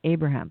God, like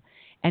Abraham.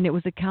 And it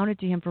was accounted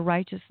to him for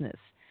righteousness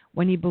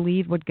when he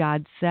believed what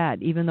God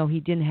said, even though he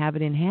didn't have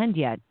it in hand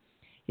yet.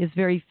 His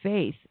very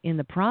faith in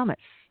the promise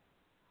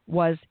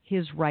was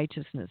his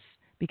righteousness,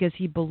 because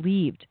he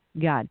believed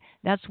God.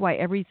 That's why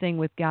everything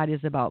with God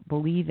is about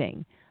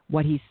believing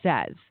what he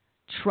says,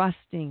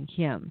 trusting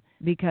him,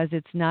 because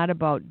it's not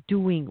about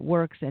doing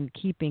works and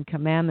keeping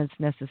commandments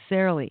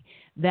necessarily.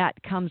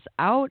 That comes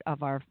out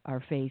of our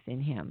faith in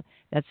him.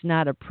 That's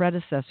not a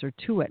predecessor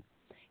to it.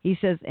 He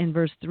says in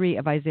verse 3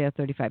 of Isaiah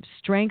 35,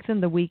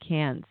 strengthen the weak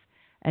hands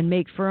and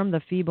make firm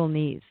the feeble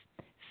knees.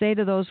 Say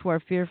to those who are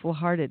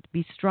fearful-hearted,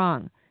 be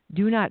strong,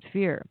 do not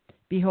fear.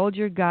 Behold,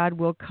 your God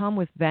will come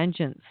with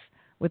vengeance.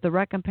 With the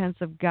recompense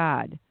of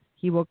God,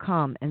 he will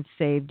come and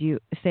save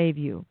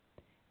you.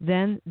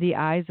 Then the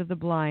eyes of the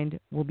blind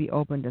will be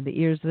opened, and the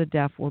ears of the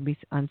deaf will be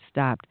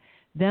unstopped.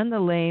 Then the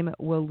lame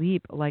will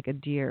leap like a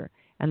deer,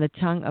 and the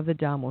tongue of the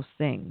dumb will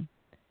sing.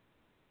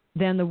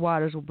 Then the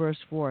waters will burst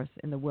forth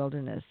in the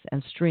wilderness,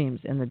 and streams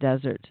in the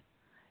desert.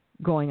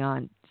 Going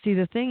on. See,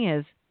 the thing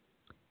is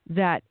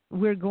that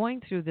we're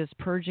going through this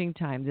purging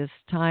time, this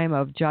time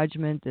of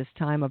judgment, this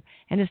time of,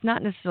 and it's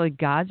not necessarily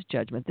God's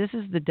judgment. This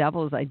is the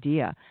devil's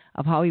idea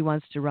of how he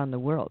wants to run the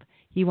world.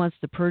 He wants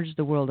to purge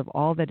the world of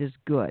all that is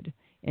good.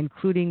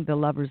 including the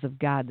lovers of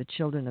God, the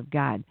children of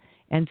God.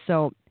 And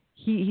so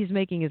he's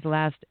making his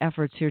last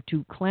efforts here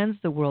to cleanse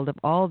the world of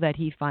all that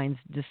he finds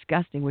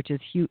disgusting, which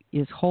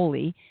is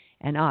holy,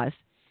 and us.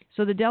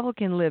 So the devil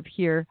can live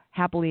here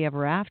happily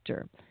ever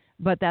after.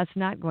 But that's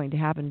not going to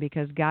happen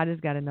because God has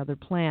got another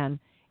plan,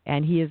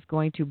 and he is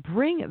going to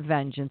bring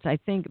vengeance. I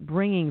think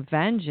bringing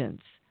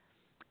vengeance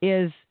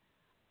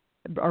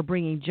or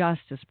bringing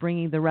justice,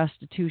 bringing the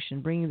restitution,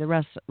 bringing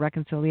the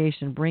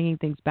reconciliation, bringing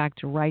things back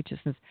to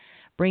righteousness,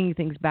 bringing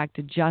things back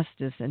to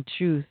justice and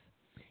truth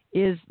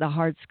is the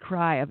heart's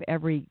cry of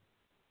every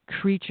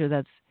creature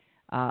that's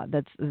on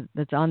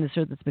this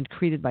earth that's been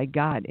created by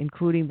God,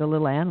 including the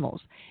little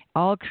animals.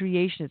 All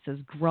creation, it says,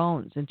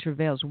 groans and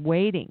travails,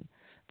 waiting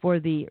for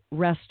the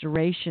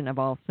restoration of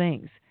all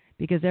things,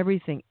 because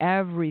everything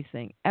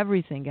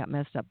got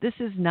messed up. This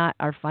is not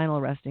our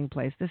final resting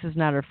place. This is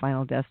not our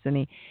final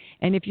destiny.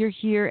 And if you're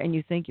here and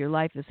you think your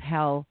life is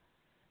hell,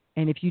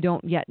 and if you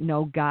don't yet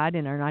know God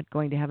and are not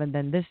going to heaven,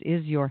 then this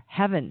is your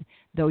heaven,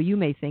 though you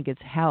may think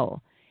it's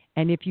hell.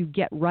 And if you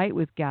get right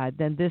with God,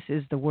 then this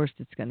is the worst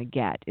it's going to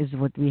get, is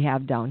what we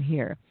have down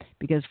here.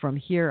 Because from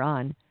here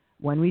on,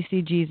 when we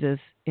see Jesus,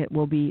 there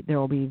will be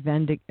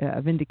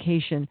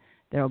vindication,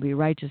 there will be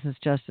righteousness,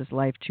 justice,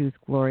 life, truth,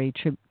 glory,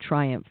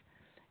 triumph.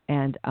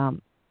 And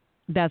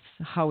that's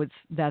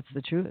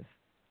the truth.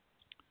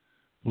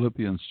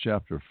 Philippians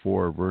chapter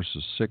 4,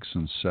 verses 6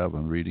 and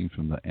 7, reading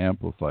from the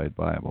Amplified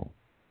Bible.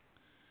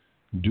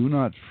 Do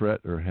not fret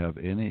or have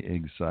any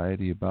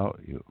anxiety about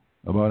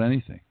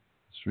anything.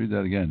 Let's read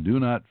that again. Do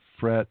not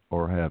fret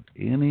or have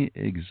any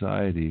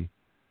anxiety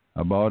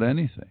about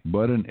anything,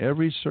 but in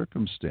every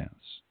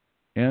circumstance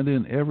and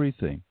in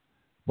everything,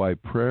 by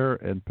prayer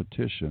and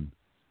petition,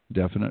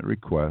 definite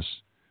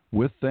requests,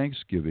 with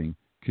thanksgiving,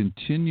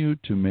 continue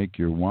to make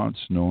your wants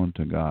known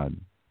to God.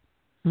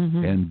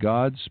 Mm-hmm. And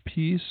God's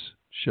peace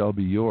shall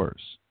be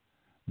yours,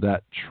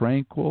 that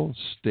tranquil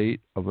state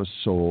of a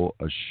soul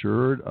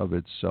assured of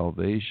its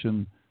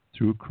salvation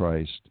through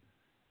Christ,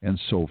 and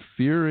so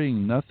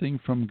fearing nothing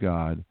from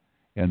God,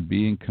 and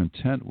being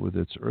content with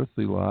its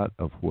earthly lot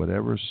of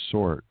whatever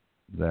sort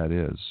that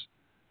is,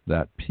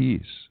 that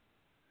peace,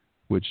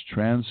 which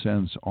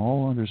transcends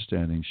all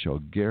understanding, shall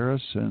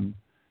garrison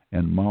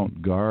and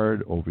mount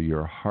guard over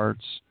your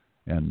hearts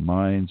and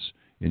minds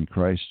in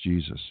Christ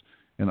Jesus.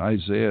 In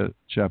Isaiah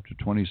chapter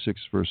 26,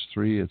 verse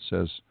 3, it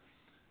says,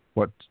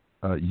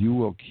 you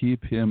will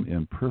keep him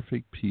in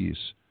perfect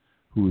peace,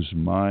 whose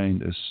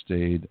mind is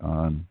stayed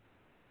on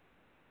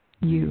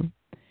you,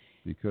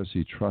 because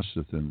he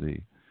trusteth in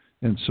thee.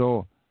 And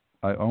so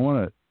I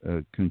want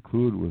to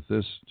conclude with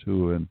this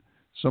too, and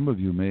some of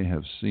you may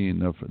have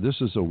seen, this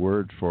is a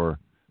word for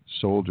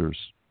soldiers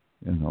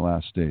in the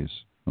last days,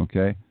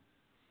 okay?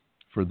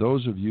 For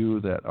those of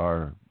you that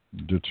are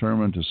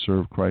determined to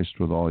serve Christ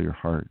with all your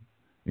heart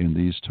in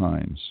these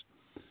times,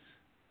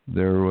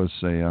 there was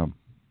a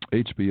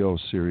HBO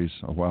series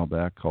a while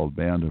back called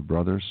Band of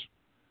Brothers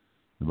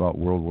about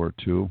World War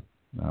II.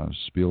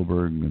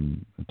 Spielberg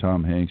and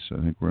Tom Hanks, I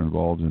think, were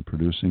involved in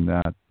producing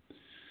that.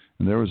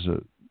 And there was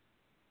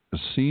a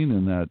scene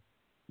in that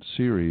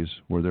series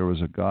where there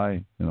was a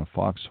guy in a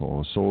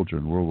foxhole, a soldier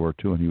in World War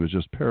II, and he was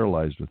just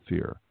paralyzed with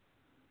fear.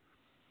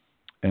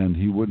 And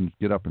he wouldn't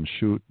get up and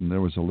shoot, and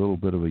there was a little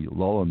bit of a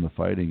lull in the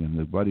fighting, and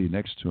the buddy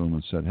next to him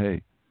and said,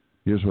 hey,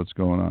 here's what's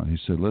going on. He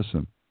said,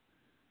 listen.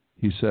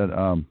 He said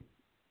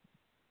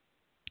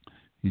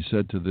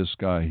to this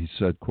guy, he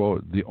said,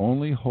 quote, the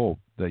only hope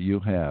that you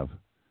have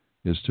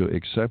is to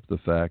accept the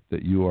fact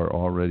that you are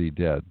already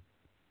dead.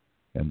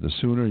 And the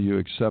sooner you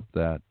accept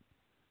that,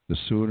 the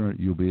sooner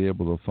you'll be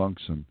able to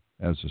function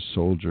as a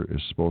soldier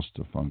is supposed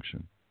to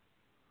function.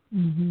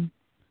 Mm-hmm.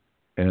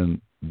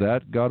 And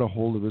that got a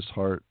hold of his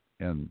heart,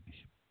 and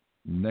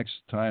next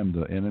time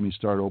the enemy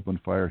started open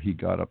fire, he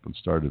got up and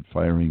started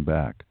firing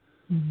back.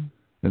 Mm-hmm.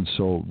 And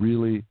so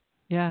really,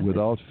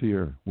 without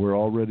fear, we're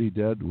already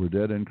dead. We're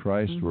dead in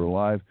Christ. Mm-hmm. We're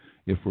alive.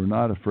 If we're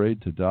not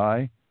afraid to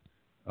die,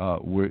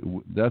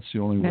 that's the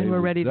only way. And we're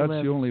ready to live.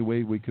 That's the only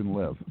way we can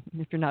live.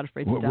 If you're not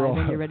afraid to die,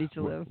 then you're ready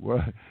to live.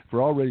 If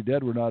we're already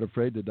dead, we're not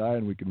afraid to die,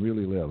 and we can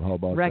really live. How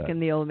about that? Reckon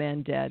the old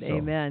man dead. So.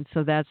 Amen.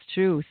 So that's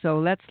true. So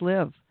let's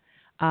live,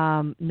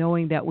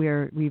 knowing that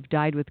we've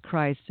died with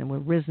Christ and we're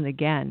risen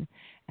again,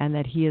 and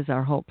that He is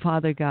our hope.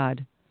 Father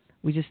God,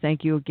 we just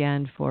thank You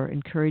again for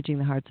encouraging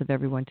the hearts of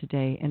everyone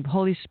today. And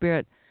Holy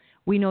Spirit,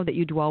 we know that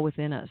You dwell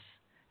within us,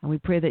 and we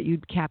pray that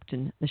You'd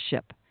captain the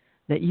ship,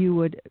 that You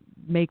would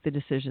make the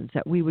decisions,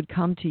 that we would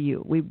come to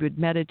You, we would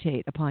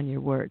meditate upon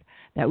Your word,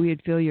 that we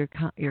would feel Your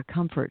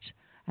comfort,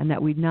 and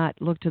that we'd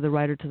not look to the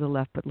right or to the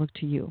left, but look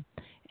to You,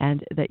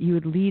 and that You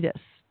would lead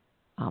us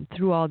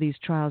through all these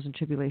trials and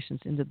tribulations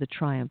into the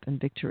triumph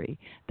and victory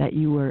that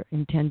You were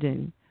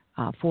intending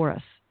for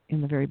us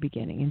in the very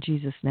beginning. In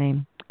Jesus'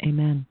 name,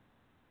 amen.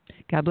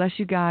 God bless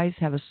you guys.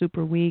 Have a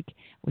super week.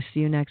 We'll see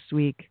you next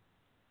week.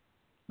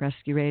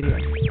 Rescue Radio. I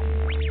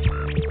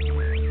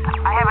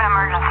have an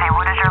emergency.